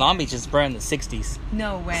 Over there in Long Beach, it's in the 60s.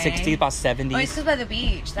 No way. 60s, about 70s. Oh, it's just by the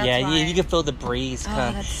beach. That's why. You can feel the breeze.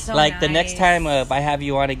 That's so like nice. The next time if I have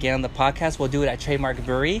you on again on the podcast, we'll do it at Trademark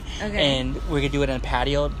Brewery. Okay. And we're gonna do it in a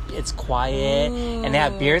patio. It's quiet. Ooh. And they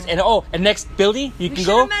have beers. And next building, you can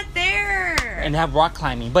go. We should have met there. And have rock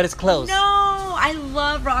climbing, but it's closed. No, I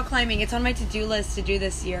love rock climbing. It's on my to-do list to do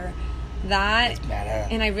this year. That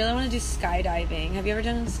and I really want to do skydiving. Have you ever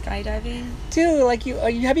done skydiving? Dude, like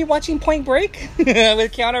have you watching Point Break with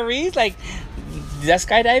Keanu Reeves? Like That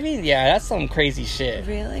skydiving? Yeah, that's some crazy shit.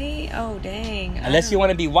 Really? Oh, dang. Unless you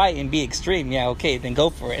want to be white and be extreme. Yeah, okay, then go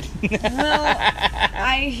for it. Well,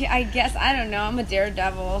 I guess, I don't know. I'm a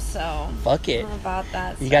daredevil, so. Fuck it. I don't know about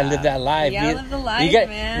that You gotta live that life. You gotta live the life,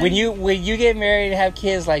 man. When you get married and have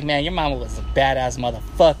kids, like, man, your mama was a badass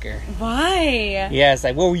motherfucker. Why? Yeah, it's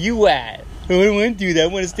like, where were you at? I don't want to do that. I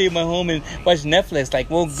want to stay at my home and watch Netflix. Like,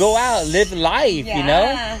 well, go out, live life, you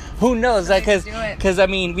know? Who knows? Like, because, I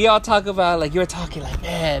mean, we all talk about, like, you're talking, like,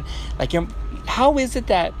 man, like, how is it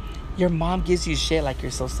that your mom gives you shit like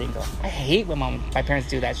you're so single? I hate when my parents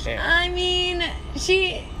do that shit. I mean, I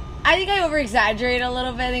think I over-exaggerate a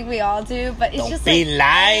little bit. I think we all do. But it's just be like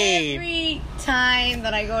lying. Every time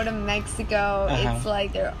that I go to Mexico, it's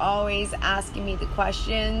like they're always asking me the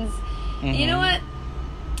questions. Mm-hmm. You know what?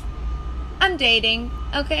 I'm dating,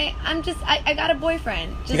 okay? I got a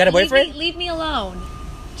boyfriend. Just you got a boyfriend? Leave me alone.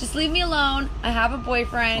 Just leave me alone. I have a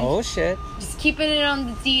boyfriend. Oh, shit. Just keeping it on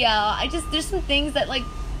the DL. There's some things that, like,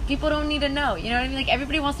 people don't need to know. You know what I mean? Like,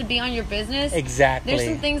 everybody wants to be on your business. Exactly. There's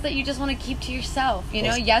some things that you just want to keep to yourself. You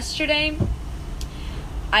know, yesterday,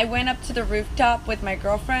 I went up to the rooftop with my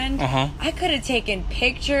girlfriend. I could have taken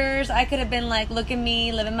pictures. I could have been like, look at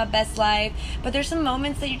me, living my best life. But there's some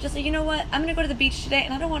moments that you're just like, you know what? I'm going to go to the beach today,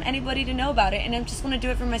 and I don't want anybody to know about it, and I'm just going to do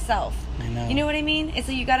it for myself. I know. You know what I mean? It's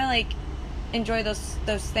like you got to, like, enjoy those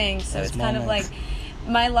things. So those it's moments. kind of like,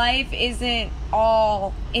 my life isn't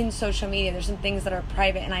all in social media. There's some things that are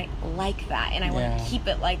private, and I like that, and I want to keep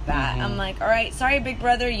it like that. I'm like, all right, sorry, big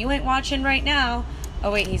brother, you ain't watching right now. Oh,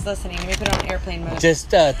 wait, he's listening. Let me put it on airplane mode. Just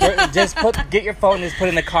get your phone, just put it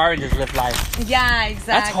in the car and just live life. Yeah,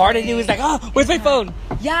 exactly. That's hard to do. It's like, oh, where's my phone?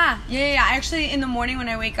 Yeah. Actually, in the morning when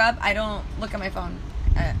I wake up, I don't look at my phone.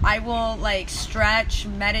 I will, like, stretch,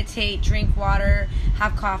 meditate, drink water,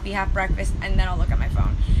 have coffee, have breakfast, and then I'll look at my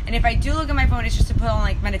phone. And if I do look at my phone, it's just to put on,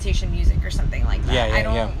 like, meditation music or something like that. I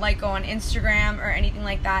don't, like, go on Instagram or anything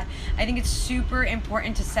like that. I think it's super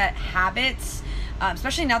important to set habits.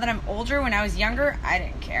 Especially now that I'm older. When I was younger, I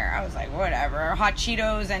didn't care. I was like, whatever. Hot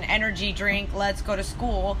Cheetos and energy drink. Let's go to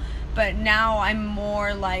school. But now I'm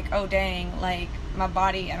more like, oh, dang. Like, my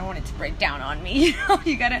body, I don't want it to break down on me. You know,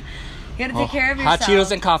 you gotta take care of yourself. Hot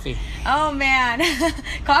Cheetos and coffee. Oh, man.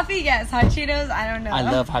 Coffee, yes. Hot Cheetos, I don't know. I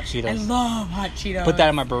love Hot Cheetos. I love Hot Cheetos. Put that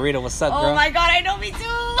in my burrito. What's up, girl? Oh, my God. I know, me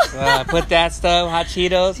too. Put that stuff, Hot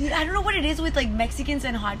Cheetos. Dude, I don't know what it is with, like, Mexicans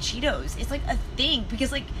and Hot Cheetos. It's, like, a thing.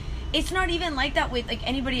 Because, like, it's not even like that with, like,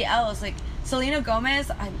 anybody else. Like, Selena Gomez,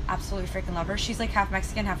 I absolutely freaking love her. She's, like, half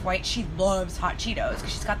Mexican, half white. She loves Hot Cheetos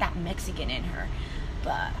because she's got that Mexican in her.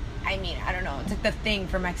 But, I mean, I don't know. It's, like, the thing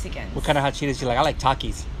for Mexicans. What kind of Hot Cheetos you like? I like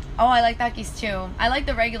Takis. Oh, I like Takis, too. I like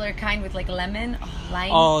the regular kind with, like, lemon,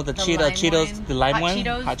 lime. Oh, the Cheetos, the lime one? Hot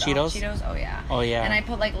Cheetos? Hot Cheetos? Oh, yeah. Oh, yeah. And I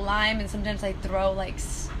put, like, lime, and sometimes I throw, like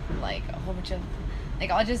a whole bunch of,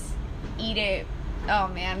 like, I'll just eat it. Oh,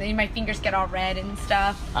 man. Then my fingers get all red and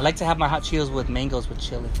stuff. I like to have my Hot Cheetos with mangoes with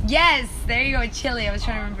chili. Yes. There you go. Chili. I was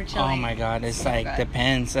trying to remember chili. Oh, my God. It's so like, good.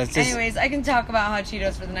 Depends. It's just... Anyways, I can talk about Hot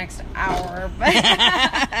Cheetos for the next hour. But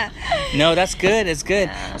no, that's good. It's good.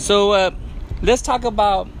 Yeah. So, let's talk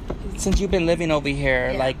about, since you've been living over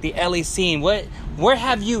here, like the LA scene, what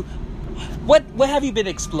have you been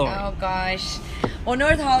exploring? Oh, gosh. Well,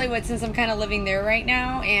 North Hollywood, since I'm kind of living there right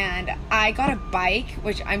now, and I got a bike,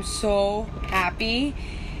 which I'm so happy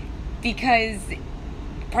because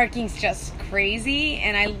parking's just crazy,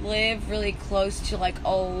 and I live really close to, like,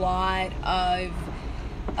 a lot of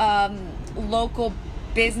local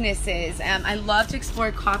businesses. I love to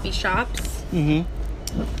explore coffee shops.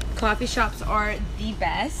 Mm-hmm. Coffee shops are the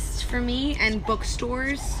best for me, and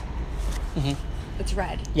bookstores. Mm-hmm. It's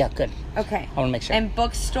red. Yeah, good. Okay. I want to make sure. And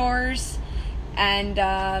bookstores. And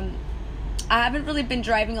I haven't really been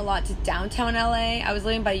driving a lot to downtown LA. I was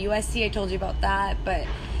living by USC. I told you about that. But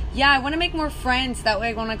yeah, I want to make more friends. That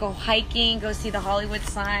way I want to go hiking, go see the Hollywood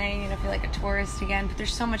sign, feel like a tourist again. But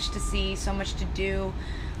there's so much to see, so much to do.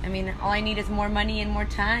 I mean, all I need is more money and more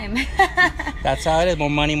time. That's how it is. More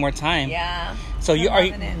money, more time. Yeah. So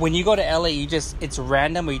when you go to LA, it's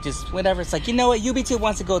random, or you just whatever. It's like, you know what, Yubi Tube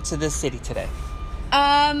wants to go to this city today.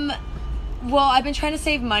 Well, I've been trying to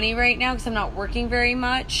save money right now because I'm not working very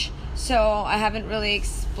much. So I haven't really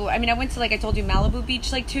explored. I mean, I went to, like I told you, Malibu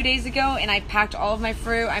Beach like 2 days ago, and I packed all of my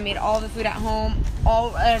fruit. I made all the food at home.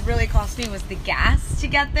 All it really cost me was the gas to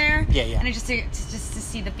get there. Yeah. And just to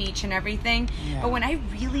see the beach and everything. Yeah. But when I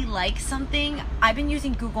really like something, I've been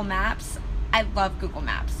using Google Maps. I love Google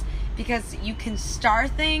Maps. Because you can star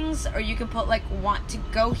things, or you can put, like, want to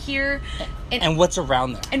go here. And what's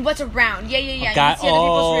around there. And what's around. Yeah. Oh, you can see other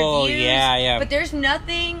people's reviews. Yeah. But there's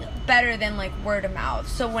nothing better than like word of mouth.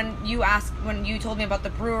 So when you told me about the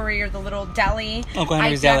brewery or the little deli,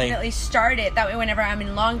 I definitely start it that way. Whenever I'm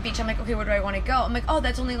in Long Beach, I'm like, okay, where do I want to go? I'm like, oh,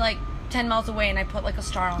 that's only like 10 miles away, and I put like a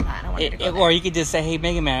star on that, and I wanted to go there. Or you could just say, hey,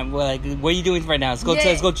 Mega Man, well, like, what are you doing right now? Let's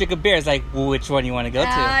go drink a beer. It's like, well, which one you want to go to?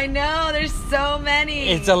 I know, there's so many.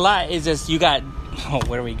 It's a lot. It's just, you got,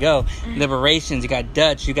 where do we go? Liberations, you got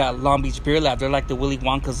Dutch, you got Long Beach Beer Lab. They're like the Willy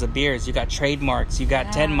Wonkas of beers. You got Trademarks, you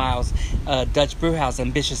got 10 Miles, Dutch Brewhouse,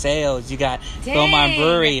 Ambitious Ales, you got Beaumont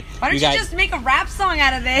Brewery. Why don't you just make a rap song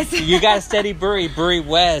out of this? You got Steady Brewery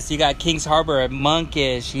West, you got Kings Harbor,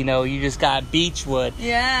 Monkish, you know, you just got Beechwood.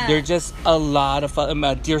 Yeah. They're just a lot of fun.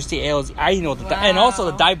 Deersty Ales, and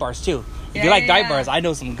also the dive bars too. If you like dive bars, I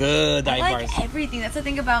know some good dive bars. I like everything. That's the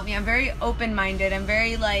thing about me. I'm very open-minded. I'm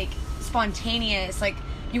very like spontaneous. Like,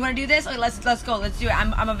 you want to do this? Okay, let's go. Let's do it.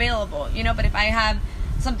 I'm available. You know. But if I have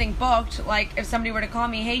something booked, like if somebody were to call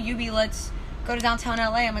me, hey Yubi, let's go to downtown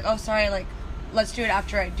LA. I'm like, oh sorry, like let's do it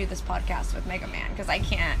after I do this podcast with Mega Man, because I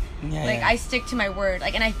can't. I stick to my word.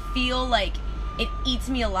 Like, and I feel like it eats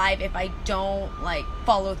me alive if I don't like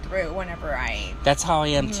follow through whenever I. That's how I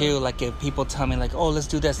am too. Like, if people tell me like, oh, let's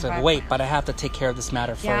do this, like, wait, but I have to take care of this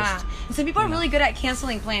matter first. And some people are really good at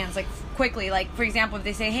canceling plans, like quickly. Like, for example, if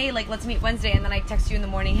they say, hey, like let's meet Wednesday, and then I text you in the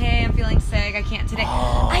morning, hey, I'm feeling sick, I can't today.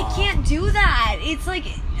 I can't do that. It's like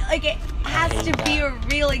it has to be a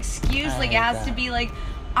real excuse. Like, it has to be like,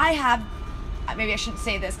 I have. Maybe I shouldn't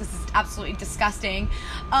say this because it's absolutely disgusting.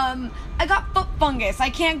 I got foot fungus. I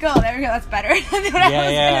can't go. There we go. That's better than what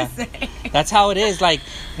I was gonna say. That's how it is. Like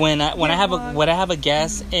when I have a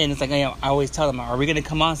guest, and it's like, I always tell them, are we gonna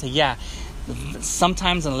come on? Say yeah.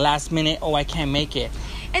 Sometimes in the last minute, I can't make it.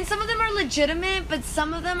 And some of them are legitimate, but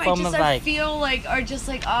some of them I feel like are just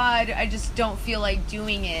like, I just don't feel like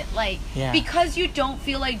doing it. Like, because you don't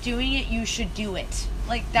feel like doing it, you should do it.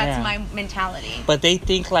 Like, that's my mentality. But they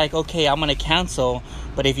think like, okay, I'm gonna cancel.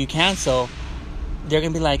 But if you cancel, they're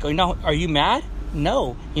gonna be like, oh no, are you mad?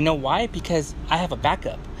 No. You know why? Because I have a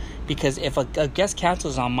backup. Because if a guest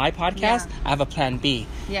cancels on my podcast, I have a plan B,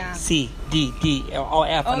 C, D, all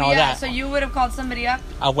F, and all that. So you would have called somebody up?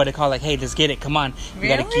 I would have called like, hey, let's get it. Come on,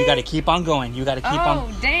 really? You got to keep on going. You got to keep on.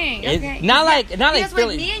 Oh, dang. Okay. Not like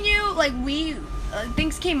Philly. Me and you, like we.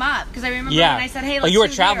 Things came up because I remember when I said, "Hey, let's." Oh, you were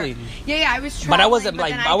traveling. Yeah, I was traveling. But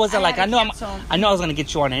I wasn't like I know I was gonna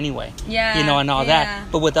get you on anyway. Yeah, you know, and all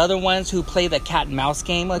that. But with other ones who play the cat and mouse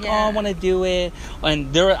game, like, oh, I want to do it,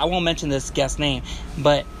 and I won't mention this guest name,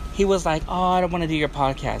 but he was like, oh, I don't want to do your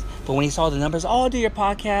podcast. But when he saw the numbers, oh, I'll do your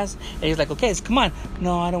podcast, and he's like, okay, so come on.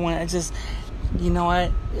 No, I don't want to. Just. You know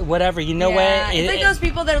what? Whatever. You know what? It's like those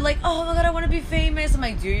people that are like, oh my god, I want to be famous. I'm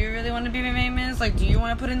like, do you really want to be famous? Like, do you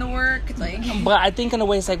want to put in the work? Like, but I think in a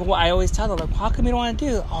way, it's like, well, I always tell them, like, how come you don't want to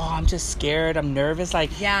do it? Oh, I'm just scared. I'm nervous.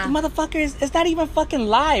 Like, the motherfuckers, it's not even fucking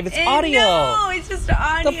live. It's audio. No, it's just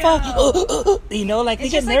audio. The fuck? You know, like, they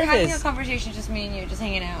get nervous. It's just like having a conversation, just me and you, just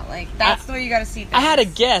hanging out. Like, that's the way you got to see things. I had a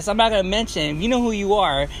guest. I'm not going to mention. You know who you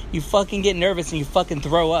are. You fucking get nervous and you fucking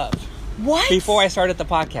throw up. What? Before I started the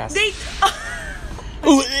podcast.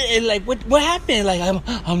 Ooh, like what happened? Like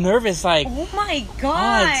I'm nervous. Like, oh my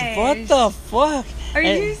god, what the fuck? Are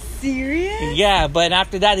you serious? Yeah, but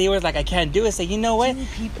after that he was like, I can't do it. So you know what? Dude,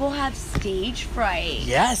 people have stage fright.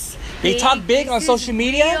 Yes, they talk big on social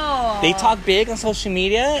media. They talk big on social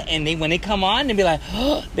media, and when they come on, they be like,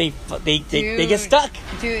 oh, they get stuck.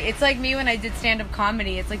 Dude, it's like me when I did stand-up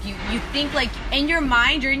comedy. It's like you think like in your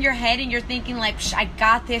mind, you're in your head, and you're thinking like, I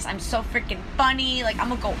got this. I'm so freaking funny. Like, I'm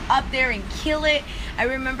gonna go up there and kill it. I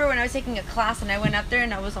remember when I was taking a class, and I went up there,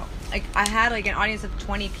 and I was like, I had like an audience of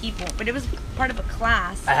 20 people, but it was part of a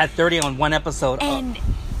class. I had 30 on one episode, and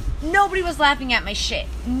nobody was laughing at my shit.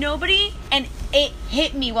 Nobody, and it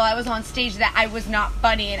hit me while I was on stage that I was not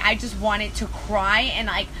funny, and I just wanted to cry, and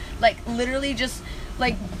like literally just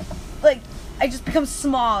like I just become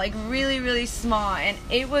small, like really, really small, and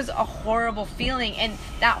it was a horrible feeling, and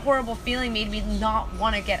that horrible feeling made me not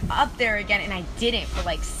want to get up there again, and I didn't for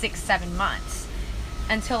like 6-7 months,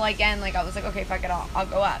 until again, like I was like, okay, fuck it, I'll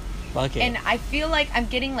go up. Okay. And I feel like I'm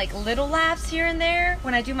getting like little laughs here and there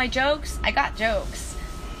when I do my jokes. I got jokes.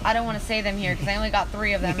 I don't want to say them here because I only got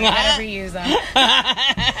 3 of them and I gotta reuse them.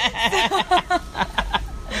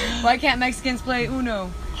 Why can't Mexicans play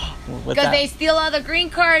Uno? Because they steal all the green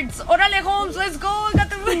cards. Orale, Holmes, let's go. I got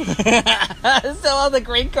the steal all the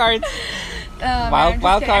green cards.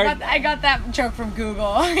 Wild card. I got that joke from Google.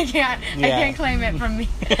 I can't claim it from me.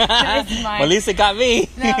 Well, at least it got me.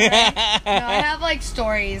 No, right? No, I have like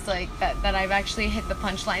stories like that I've actually hit the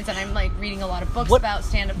punchlines, and I'm like reading a lot of books about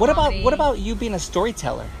stand-up comedy. What about you being a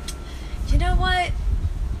storyteller? You know what?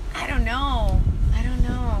 I don't know.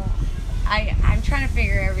 I'm trying to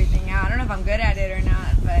figure everything out. I don't know if I'm good at it or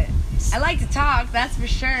not, but I like to talk, that's for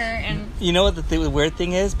sure. And you know what the weird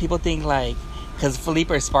thing is? People think like, because Felipe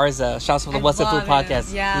Esparza, shouts from the What's Up Food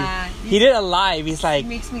podcast. Yeah. He did a live. He's like, it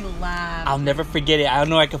makes me laugh. I'll never forget it. I don't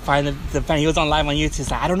know I could find the he was on live on YouTube. He's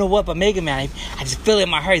like, I don't know what, but Mega Man, I just feel it in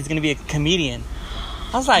my heart he's gonna be a comedian.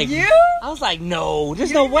 I was like, no,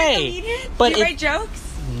 there's no way. But do you write jokes?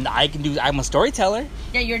 I'm a storyteller.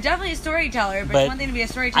 Yeah, you're definitely a storyteller, but it's one thing to be a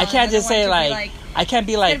storyteller. I can't just say like I can't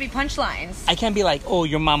be like, it's gonna be punchlines. I can't be like, oh,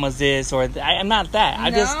 your mama's this, or I'm not that.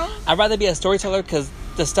 I'd rather be a storyteller because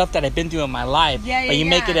the stuff that I've been through in my life. But you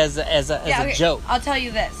make it as a joke. I'll tell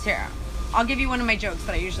you this here. I'll give you one of my jokes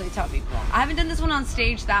that I usually tell people. I haven't done this one on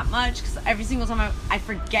stage that much because every single time I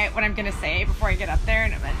forget what I'm gonna say before I get up there.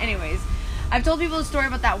 Anyways, I've told people a story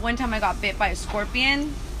about that one time I got bit by a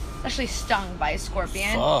scorpion. Actually stung by a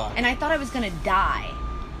scorpion. Fuck. And I thought I was gonna die.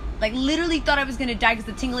 Like, literally thought I was gonna die because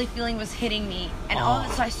the tingly feeling was hitting me. And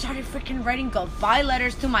so I started freaking writing goodbye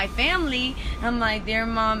letters to my family. And I'm like, dear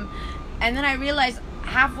mom. And then I realized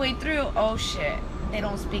halfway through, oh shit, they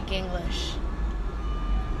don't speak English.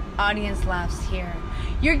 Audience laughs here.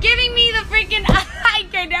 You're giving me the freaking...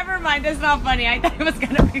 Okay, never mind. That's not funny. I thought it was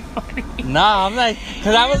going to be funny. Nah, I'm like...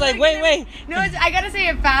 Because I was like, wait. No, I got to say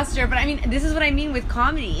it faster. But I mean, this is what I mean with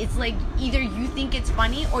comedy. It's like either you think it's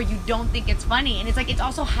funny or you don't think it's funny. And it's like, it's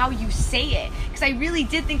also how you say it. Because I really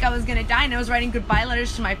did think I was going to die. And I was writing goodbye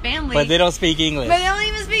letters to my family. But they don't speak English. But they don't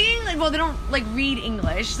even speak English. Well, they don't, like, read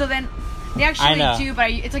English. So then... They actually do, but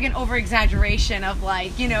it's like an over-exaggeration of,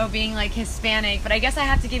 like, you know, being, like, Hispanic. But I guess I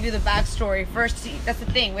have to give you the backstory first. That's the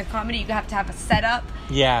thing. With comedy, you have to have a setup.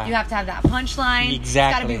 Yeah. You have to have that punchline.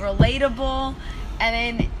 Exactly. It's got to be relatable.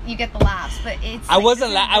 And then you get the laughs. But it's... I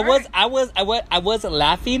wasn't laughing.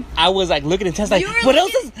 I was, like, looking intense, like, what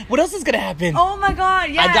else is going to happen? Oh, my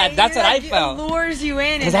God. Yeah. That's what I felt. It lures you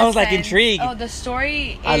in. Because I was, like, intrigued. Oh, the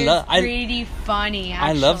story is pretty funny,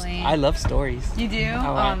 actually. I love stories. You do?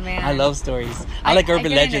 Oh, man. I love stories. I like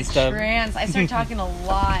urban legend stuff. I start talking a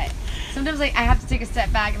lot. Sometimes, like, I have to take a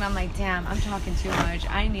step back, and I'm like, damn, I'm talking too much.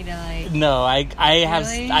 I need to, like... No, I have...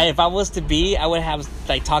 Really? If I was to be, I would have,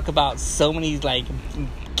 like, talk about so many, like,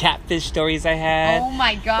 catfish stories I had. Oh,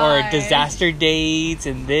 my God. Or disaster dates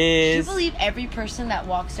and this. Do you believe every person that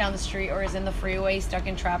walks down the street or is in the freeway stuck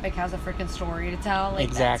in traffic has a freaking story to tell? Like,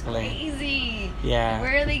 exactly. That's crazy. Yeah.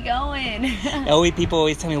 Where are they going? People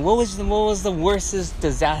always tell me, what was the worstest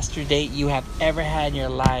disaster date you have ever had in your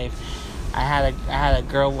life? I had a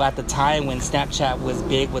girl at the time when Snapchat was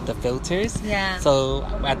big with the filters. Yeah. So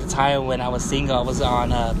at the time when I was single, I was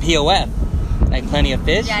on POF, like Plenty of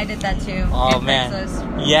Fish. Yeah, I did that too. Oh man.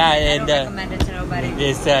 Yeah, I don't recommend it to nobody.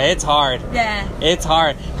 It's hard. Yeah. It's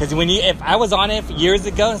hard because if I was on it years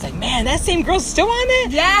ago, it's like, man, that same girl's still on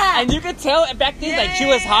it. Yeah. And you could tell back then, like she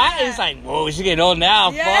was hot. And it's like, whoa, she's getting old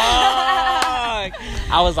now. Yeah.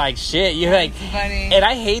 I was like, shit. You're like, funny. And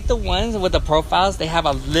I hate the ones with the profiles. They have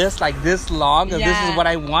a list like this long of this is what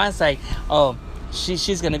I want. It's like, oh,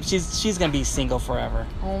 she's gonna be single forever.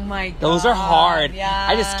 Oh my God. Those are hard. Yeah.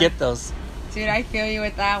 I just skip those. Dude, I feel you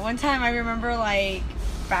with that. One time I remember, like,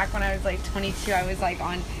 back when I was like 22, I was like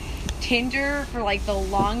on Tinder for like the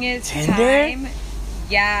longest time.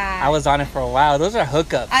 Yeah. I was on it for a while. Those are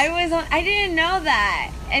hookups. I didn't know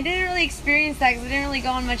that. I didn't really experience that because I didn't really go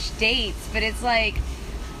on much dates. But it's like,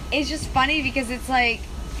 it's just funny because it's like,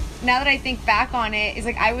 now that I think back on it, it's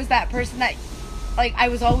like I was that person that, like, I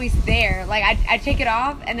was always there. Like, I'd take it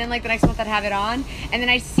off, and then, like, the next month I'd have it on. And then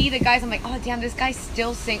I'd see the guys, I'm like, oh, damn, this guy's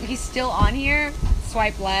still single. He's still on here.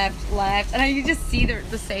 Swipe left. And you just see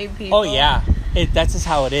the same people. Oh, yeah. That's just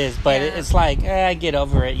how it is. But it's like, I get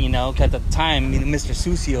over it, you know, because at the time, Mr.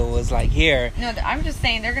 Sucio was, like, here. No, I'm just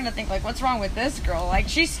saying they're going to think, like, what's wrong with this girl? Like,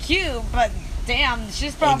 she's cute, but damn,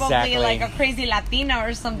 she's probably, like, a crazy Latina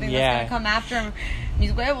or something that's going to come after him.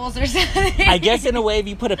 Mis huevos or something. I guess in a way, if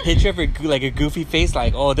you put a picture of her, like, a goofy face,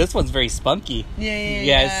 like, oh, this one's very spunky.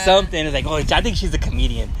 Yeah, it's something. It's like, oh, I think she's a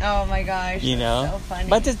comedian. Oh, my gosh. You know? So funny.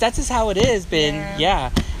 But that's just how it is, yeah.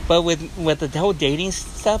 But with the whole dating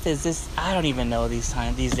stuff, is this, I don't even know these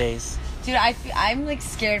days. Dude, I'm, like,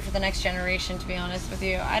 scared for the next generation, to be honest with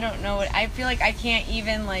you. I don't know. I feel like I can't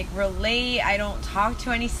even, like, relate. I don't talk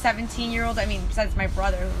to any 17-year-old. I mean, besides my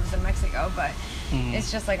brother who lives in Mexico. But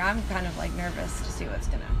it's just, like, I'm kind of, like, nervous to see what's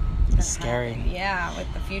going to It's scary. happen. Yeah,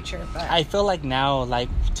 with the future. But I feel like now, like,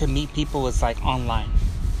 to meet people is, like, online.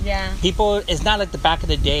 Yeah. People, it's not like the back of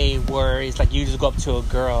the day where it's like you just go up to a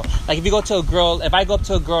girl. Like if I go up to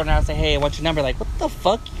a girl and I say, hey, I want your number, like, what the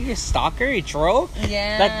fuck? You're a stalker? You troll?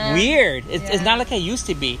 Yeah. Like, weird. It's not like I used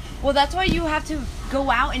to be. Well, that's why you have to go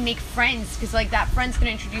out and make friends, because like that friend's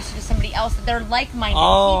gonna introduce you to somebody else that they're like-minded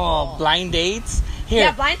people. Blind dates. Here,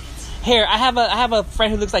 Yeah, blind dates. Here, I have a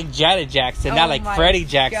friend who looks like Janet Jackson, not like Freddie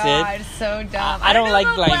Jackson. God, so dumb. I don't know like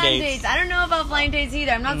about blind dates. I don't know about blind dates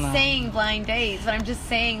either. I'm not saying blind dates, but I'm just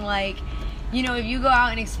saying, like, you know, if you go out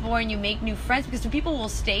and explore and you make new friends, because some people will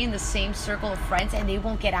stay in the same circle of friends and they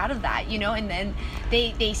won't get out of that, you know, and then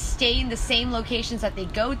they stay in the same locations that they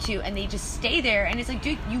go to and they just stay there, and it's like,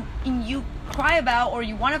 dude, you cry about, or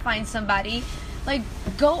you want to find somebody, like,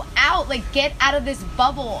 go out, like, get out of this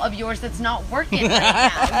bubble of yours that's not working right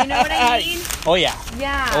now. You know what I mean? Oh, yeah.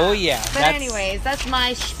 Yeah. Oh, yeah. But anyways, that's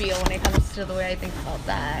my spiel when it comes to the way I think about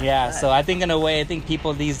that. Yeah, but. So I think in a way, I think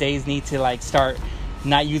people these days need to, like, start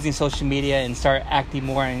not using social media and start acting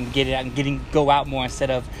more and get it out and go out more instead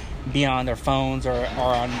of being on their phones or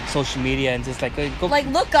on social media, and just, like, go. Like,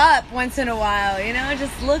 look up once in a while, you know?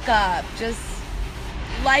 Just look up. Just,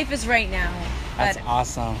 life is right now. That's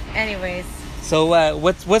awesome. Anyways. So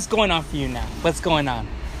what's going on for you now? What's going on?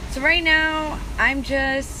 So right now, I'm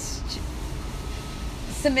just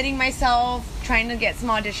submitting myself, trying to get some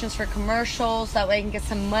auditions for commercials, so that way I can get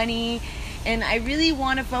some money. And I really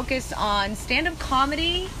want to focus on stand-up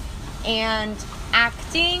comedy and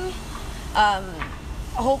acting.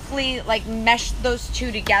 Hopefully, like, mesh those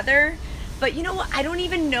two together. But you know what? I don't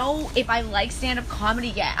even know if I like stand-up comedy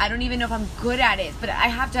yet. I don't even know if I'm good at it. But I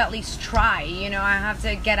have to at least try. You know, I have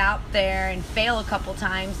to get out there and fail a couple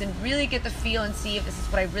times and really get the feel and see if this is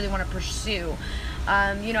what I really want to pursue.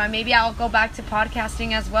 You know, maybe I'll go back to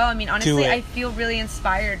podcasting as well. I mean, honestly, I feel really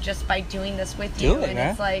inspired just by doing this with you. And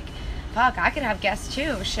it's like, fuck, I could have guests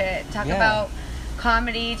too. Shit. Talk about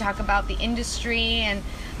comedy, talk about the industry, and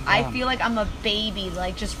I feel like I'm a baby,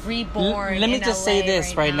 like, just reborn. Let me just say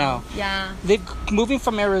this right now. Yeah. They're moving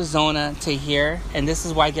from Arizona to here, and this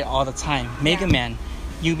is why I get all the time. Mega Man,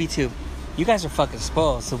 Yubi Tube. You guys are fucking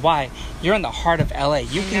spoiled. So why? You're in the heart of LA.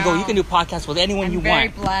 You can go. You can do podcasts with anyone you want.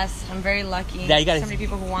 I'm very blessed. I'm very lucky. Yeah, you got so many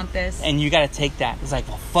people who want this, and you got to take that. It's like,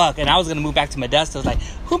 well, fuck. And I was gonna move back to Modesto. It's like,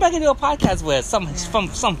 who am I gonna do a podcast with?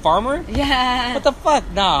 Some farmer? Yeah. What the fuck?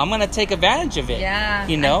 No, I'm gonna take advantage of it. Yeah.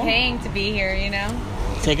 You know, I'm paying to be here. You know.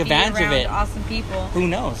 Take advantage of it. Awesome people. Who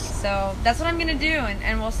knows? So that's what I'm gonna do,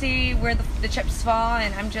 and we'll see where the chips fall.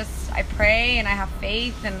 And I pray and I have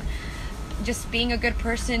faith, and just being a good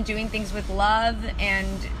person, doing things with love,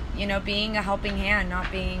 and, you know, being a helping hand,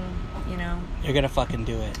 not being, you know. You're gonna fucking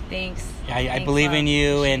do it. Thanks. I believe in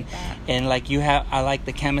you, and like you have. I like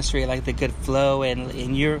the chemistry, I like the good flow,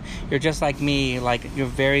 and you're just like me. Like, you're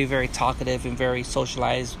very, very talkative and very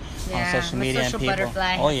socialized on social media social and people.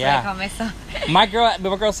 Butterfly. Oh yeah. I call myself. My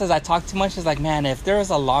girl says I talk too much. She's like, man, if there was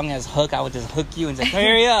a long as hook, I would just hook you and just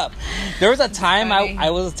hurry up. There was a time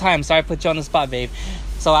sorry I put you on the spot, babe.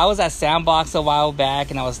 So I was at Sandbox a while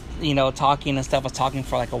back, and I was, you know, talking and stuff. I was talking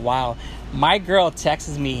for like a while. My girl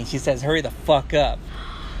texts me and she says, hurry the fuck up.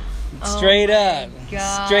 Straight up.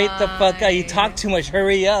 God. Straight the fuck up. You talk too much.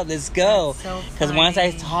 Hurry up. Let's go. Because so once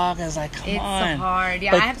I talk, I was like, come on. It's so hard.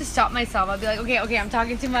 Yeah, I have to stop myself. I'll be like, okay, I'm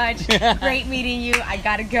talking too much. Great meeting you. I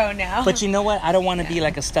gotta go now. But you know what? I don't want to be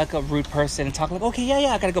like a stuck-up, rude person and talk like, okay,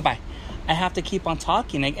 yeah, I gotta go. Bye. I have to keep on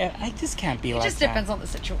talking. I just can't be like that. It just depends on the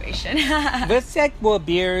situation. But it's like, well,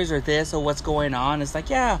 beers or this or what's going on. It's like,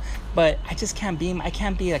 yeah, but I just can't be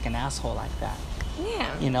like an asshole like that.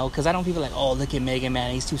 Yeah. You know, because I don't want people like, oh, look at Mega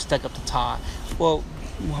Man. He's too stuck up to talk. Well,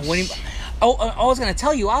 what do you... Oh, I was going to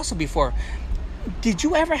tell you also before. Did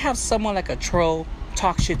you ever have someone like a troll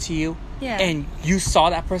talk shit to you? Yeah. And you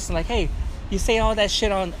saw that person like, hey, you say all that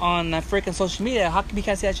shit on freaking social media. How come you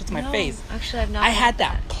can't say that shit to my face? Actually, I've not. I had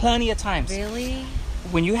that plenty of times. Really?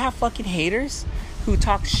 When you have fucking haters who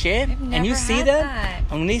talk shit and you see them,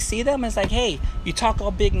 and when they see them, it's like, hey, you talk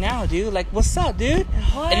all big now, dude. Like, what's up, dude?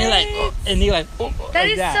 What? And you're like, oh, that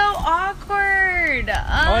like is that. So awkward.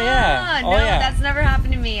 Oh yeah. That's never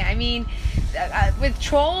happened to me. I mean, with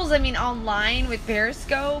trolls, I mean, online with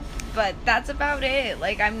Periscope, but that's about it.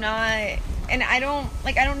 Like, I'm not. And I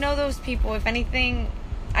don't know those people. If anything,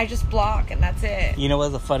 I just block, and that's it. You know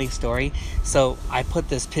what's a funny story? So I put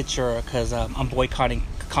this picture because I'm boycotting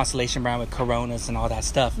Constellation Brand with Coronas and all that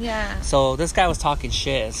stuff. Yeah. So this guy was talking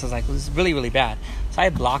shit. So it's like, it was really, really bad. So I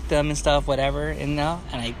blocked him and stuff, whatever, and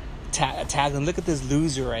I tagged him. Look at this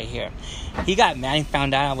loser right here. He got mad and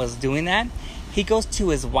found out I was doing that. He goes to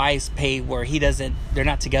his wife's page where they're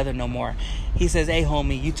not together no more. He says, hey,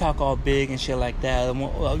 homie, you talk all big and shit like that.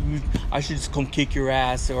 I should just come kick your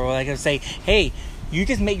ass. Or like I say, hey, you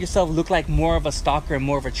just make yourself look like more of a stalker and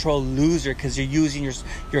more of a troll loser because you're using your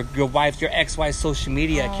ex-wife's social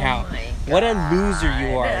media account. What a loser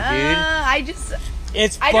you are, dude.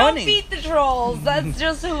 It's funny. I don't feed the trolls. That's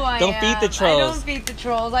just who I am. Don't feed the trolls. I don't feed the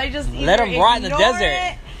trolls. I just let them rot in the desert.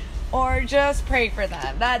 It or just pray for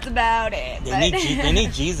them. That's about it. They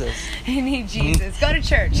need Jesus. They need Jesus. Go to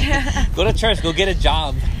church. Go to church. Go get a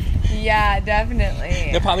job. Yeah, definitely.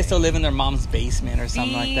 They'll probably still live in their mom's basement or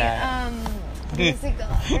something like that. What is it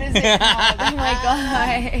called? Oh my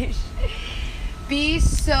gosh. Be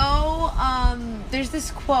so, there's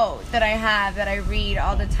this quote that I have that I read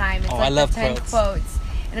all the time. It's I love 10 quotes. quotes.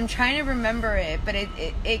 And I'm trying to remember it, but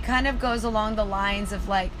it kind of goes along the lines of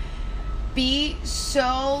like, be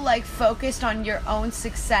so like focused on your own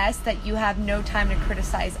success that you have no time to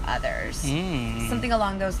criticize others. Something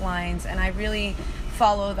along those lines. And I really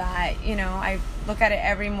follow that. You know, I look at it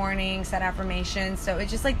every morning, set affirmations. So it's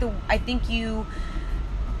just like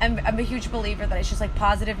I'm a huge believer that it's just like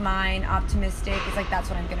positive mind, optimistic. It's like that's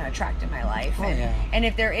what I'm going to attract in my life. And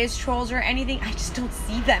if there is trolls or anything, I just don't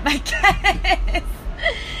see them, I guess.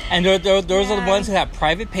 And those are the ones who have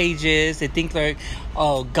private pages. They think like,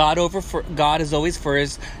 oh, God is always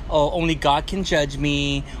first. Oh, only God can judge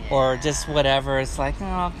me, or just whatever. It's like,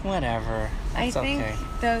 oh, whatever. I think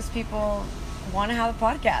those people want to have a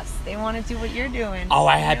podcast. They want to do what you're doing. Oh,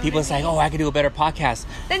 I had people saying, "Oh, I could do a better podcast."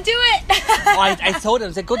 Then do it. I told them,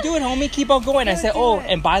 I said, "Go do it, homie. Keep on going." I said,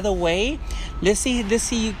 and by the way, let's see.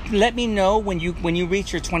 Let me know when you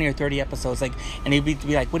reach your 20 or 30 episodes. Like, and they'd be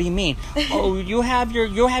like, "What do you mean?" Oh, you'll have your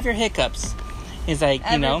hiccups. It's like,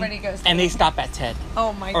 you know, and they stop at 10.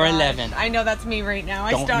 Oh my god. Or 11. I know that's me right now.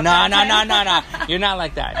 No. You're not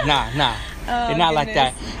like that. Nah. Oh, you're not like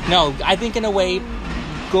that. No, I think in a way,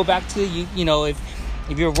 go back to you know, if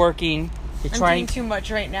you're working, you're trying doing too much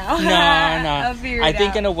right now. No. I'll figure it I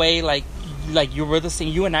think out. in a way, like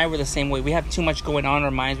you and I were the same way. We have too much going on in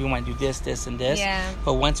our minds. We want to do this and this. Yeah.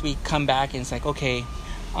 But once we come back and it's like, okay,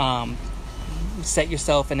 set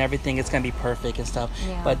yourself and everything, it's gonna be perfect and stuff.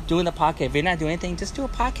 Yeah. But doing the podcast, if you're not doing anything, just do a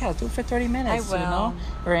podcast. Do it for 30 minutes. I will. You know,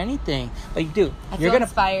 or anything. But you do. I feel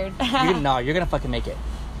inspired. you're gonna fucking make it.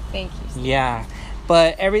 Thank you, Steve. Yeah.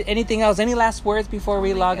 But anything else? Any last words before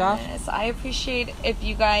we log off? I appreciate if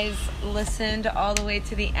you guys listened all the way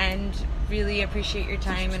to the end. Really appreciate your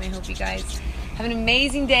time, and I hope you guys have an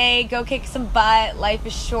amazing day. Go kick some butt. Life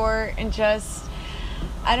is short, and just,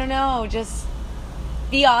 I don't know, just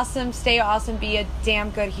be awesome, stay awesome, be a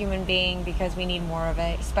damn good human being, because we need more of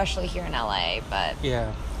it, especially here in LA. But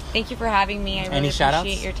yeah, thank you for having me. I really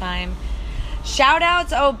appreciate your time. Shout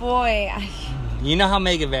outs, oh boy. You know how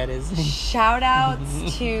mega bad is. Shout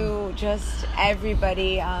outs to just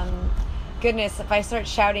everybody. Goodness, if I start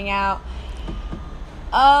shouting out,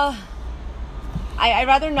 I'd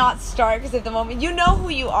rather not start, because at the moment, you know who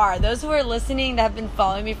you are. Those who are listening that have been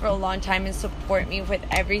following me for a long time and support me with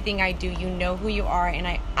everything I do, you know who you are, and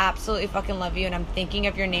I absolutely fucking love you, and I'm thinking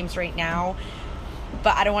of your names right now.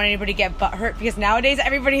 But I don't want anybody to get butthurt, because nowadays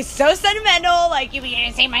everybody's so sentimental. Like, you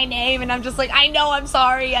didn't say my name, and I'm just like, I know, I'm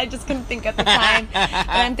sorry. I just couldn't think at the time. But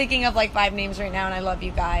I'm thinking of like 5 names right now, and I love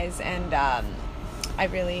you guys. And I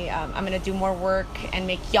really, I'm going to do more work and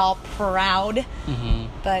make y'all proud. Mm-hmm.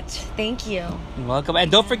 But thank you. You're welcome. And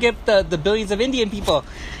don't forget the billions of Indian people.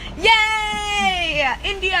 Yay!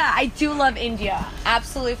 India! I do love India.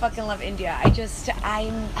 Absolutely fucking love India. I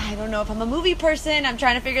don't know if I'm a movie person. I'm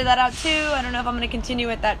trying to figure that out too. I don't know if I'm going to continue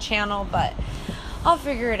with that channel, but I'll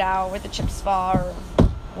figure it out where the chips fall, or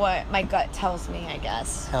what my gut tells me, I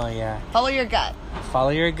guess. Hell yeah. Follow your gut. Follow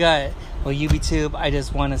your gut. Well, Yubi Tube, I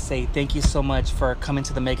just want to say thank you so much for coming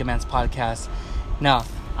to the Mega Man's podcast. No,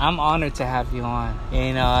 I'm honored to have you on.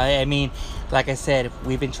 You know, I mean, like I said,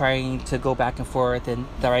 we've been trying to go back and forth, and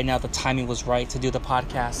right now the timing was right to do the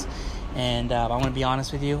podcast. And I want to be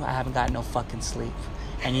honest with you, I haven't gotten no fucking sleep.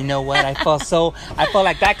 And you know what? I felt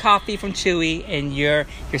like that coffee from Chewy and your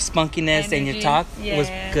spunkiness and your talk was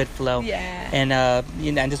good flow. Yeah. And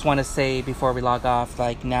you know, I just want to say before we log off,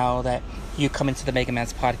 like, now that you come into the Mega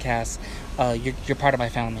Man's podcast, you're part of my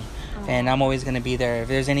family. And I'm always going to be there. If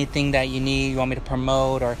there's anything that you need, you want me to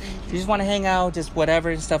promote, or you just want to hang out, just whatever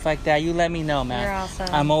and stuff like that, you let me know, man. You're awesome.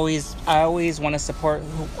 I always want to support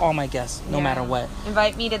all my guests, no matter what.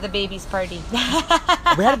 Invite me to the baby's party. We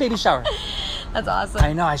had a baby shower. That's awesome.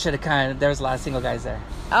 I know, I should have there was a lot of single guys there.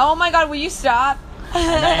 Oh my god, will you stop?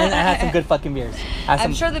 And I had some good fucking beers.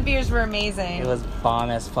 I'm sure the beers were amazing. It was bomb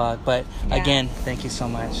as fuck. But again, thank you so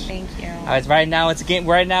much. Thank you. Right now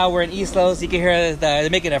we're in East Los. You can hear they're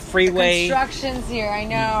making a freeway. The construction's here, I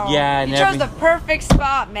know. Yeah, and you chose the perfect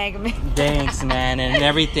spot, Mega Man. Thanks, man, and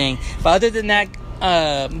everything. But other than that,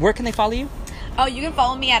 where can they follow you? Oh, you can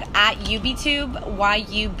follow me at Yubi Tube,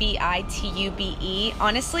 YUBITUBE.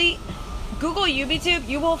 Honestly, Google Yubi Tube,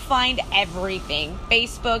 you will find everything.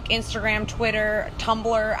 Facebook, Instagram, Twitter,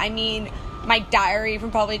 Tumblr. I mean, my diary from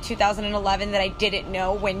probably 2011 that I didn't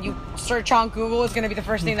know when you search on Google is going to be the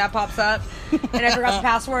first thing that pops up. And I forgot the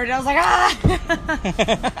password. And I was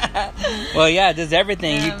like, Well, yeah, does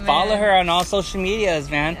everything. Yeah, you man. follow her on all social medias,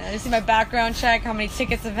 man. You see my background check, how many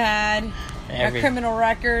tickets I've had, my criminal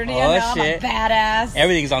record. Oh, You know, shit. I'm a badass.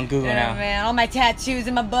 Everything's on Google now. Man, all my tattoos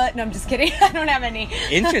in my butt. No, I'm just kidding. I don't have any.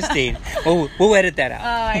 Interesting. We'll edit that out.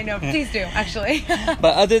 I know. Please do, actually.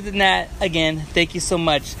 But other than that, again, thank you so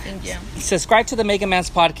much. Thank you. Subscribe to the Mega Man's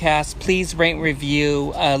podcast. Please rate and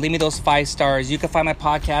review. Leave me those 5 stars. You can find my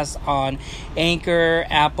podcast on Anchor,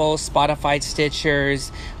 Apple, Spotify,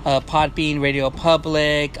 Stitchers, Podbean, Radio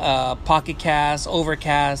Public, Pocket Cast,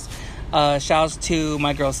 Overcast. Shouts to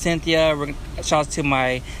my girl Cynthia. Shouts to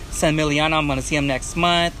my son Miliano. I'm going to see him next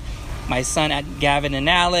month. My son Gavin and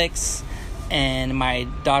Alex. And my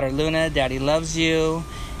daughter Luna. Daddy loves you.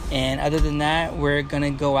 And other than that, we're going to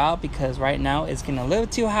go out because right now it's getting a little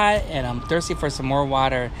too hot and I'm thirsty for some more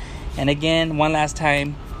water. And again, one last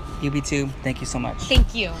time, Yubi Tube, thank you so much.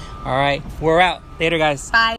 Thank you. All right, we're out. Later, guys. Bye.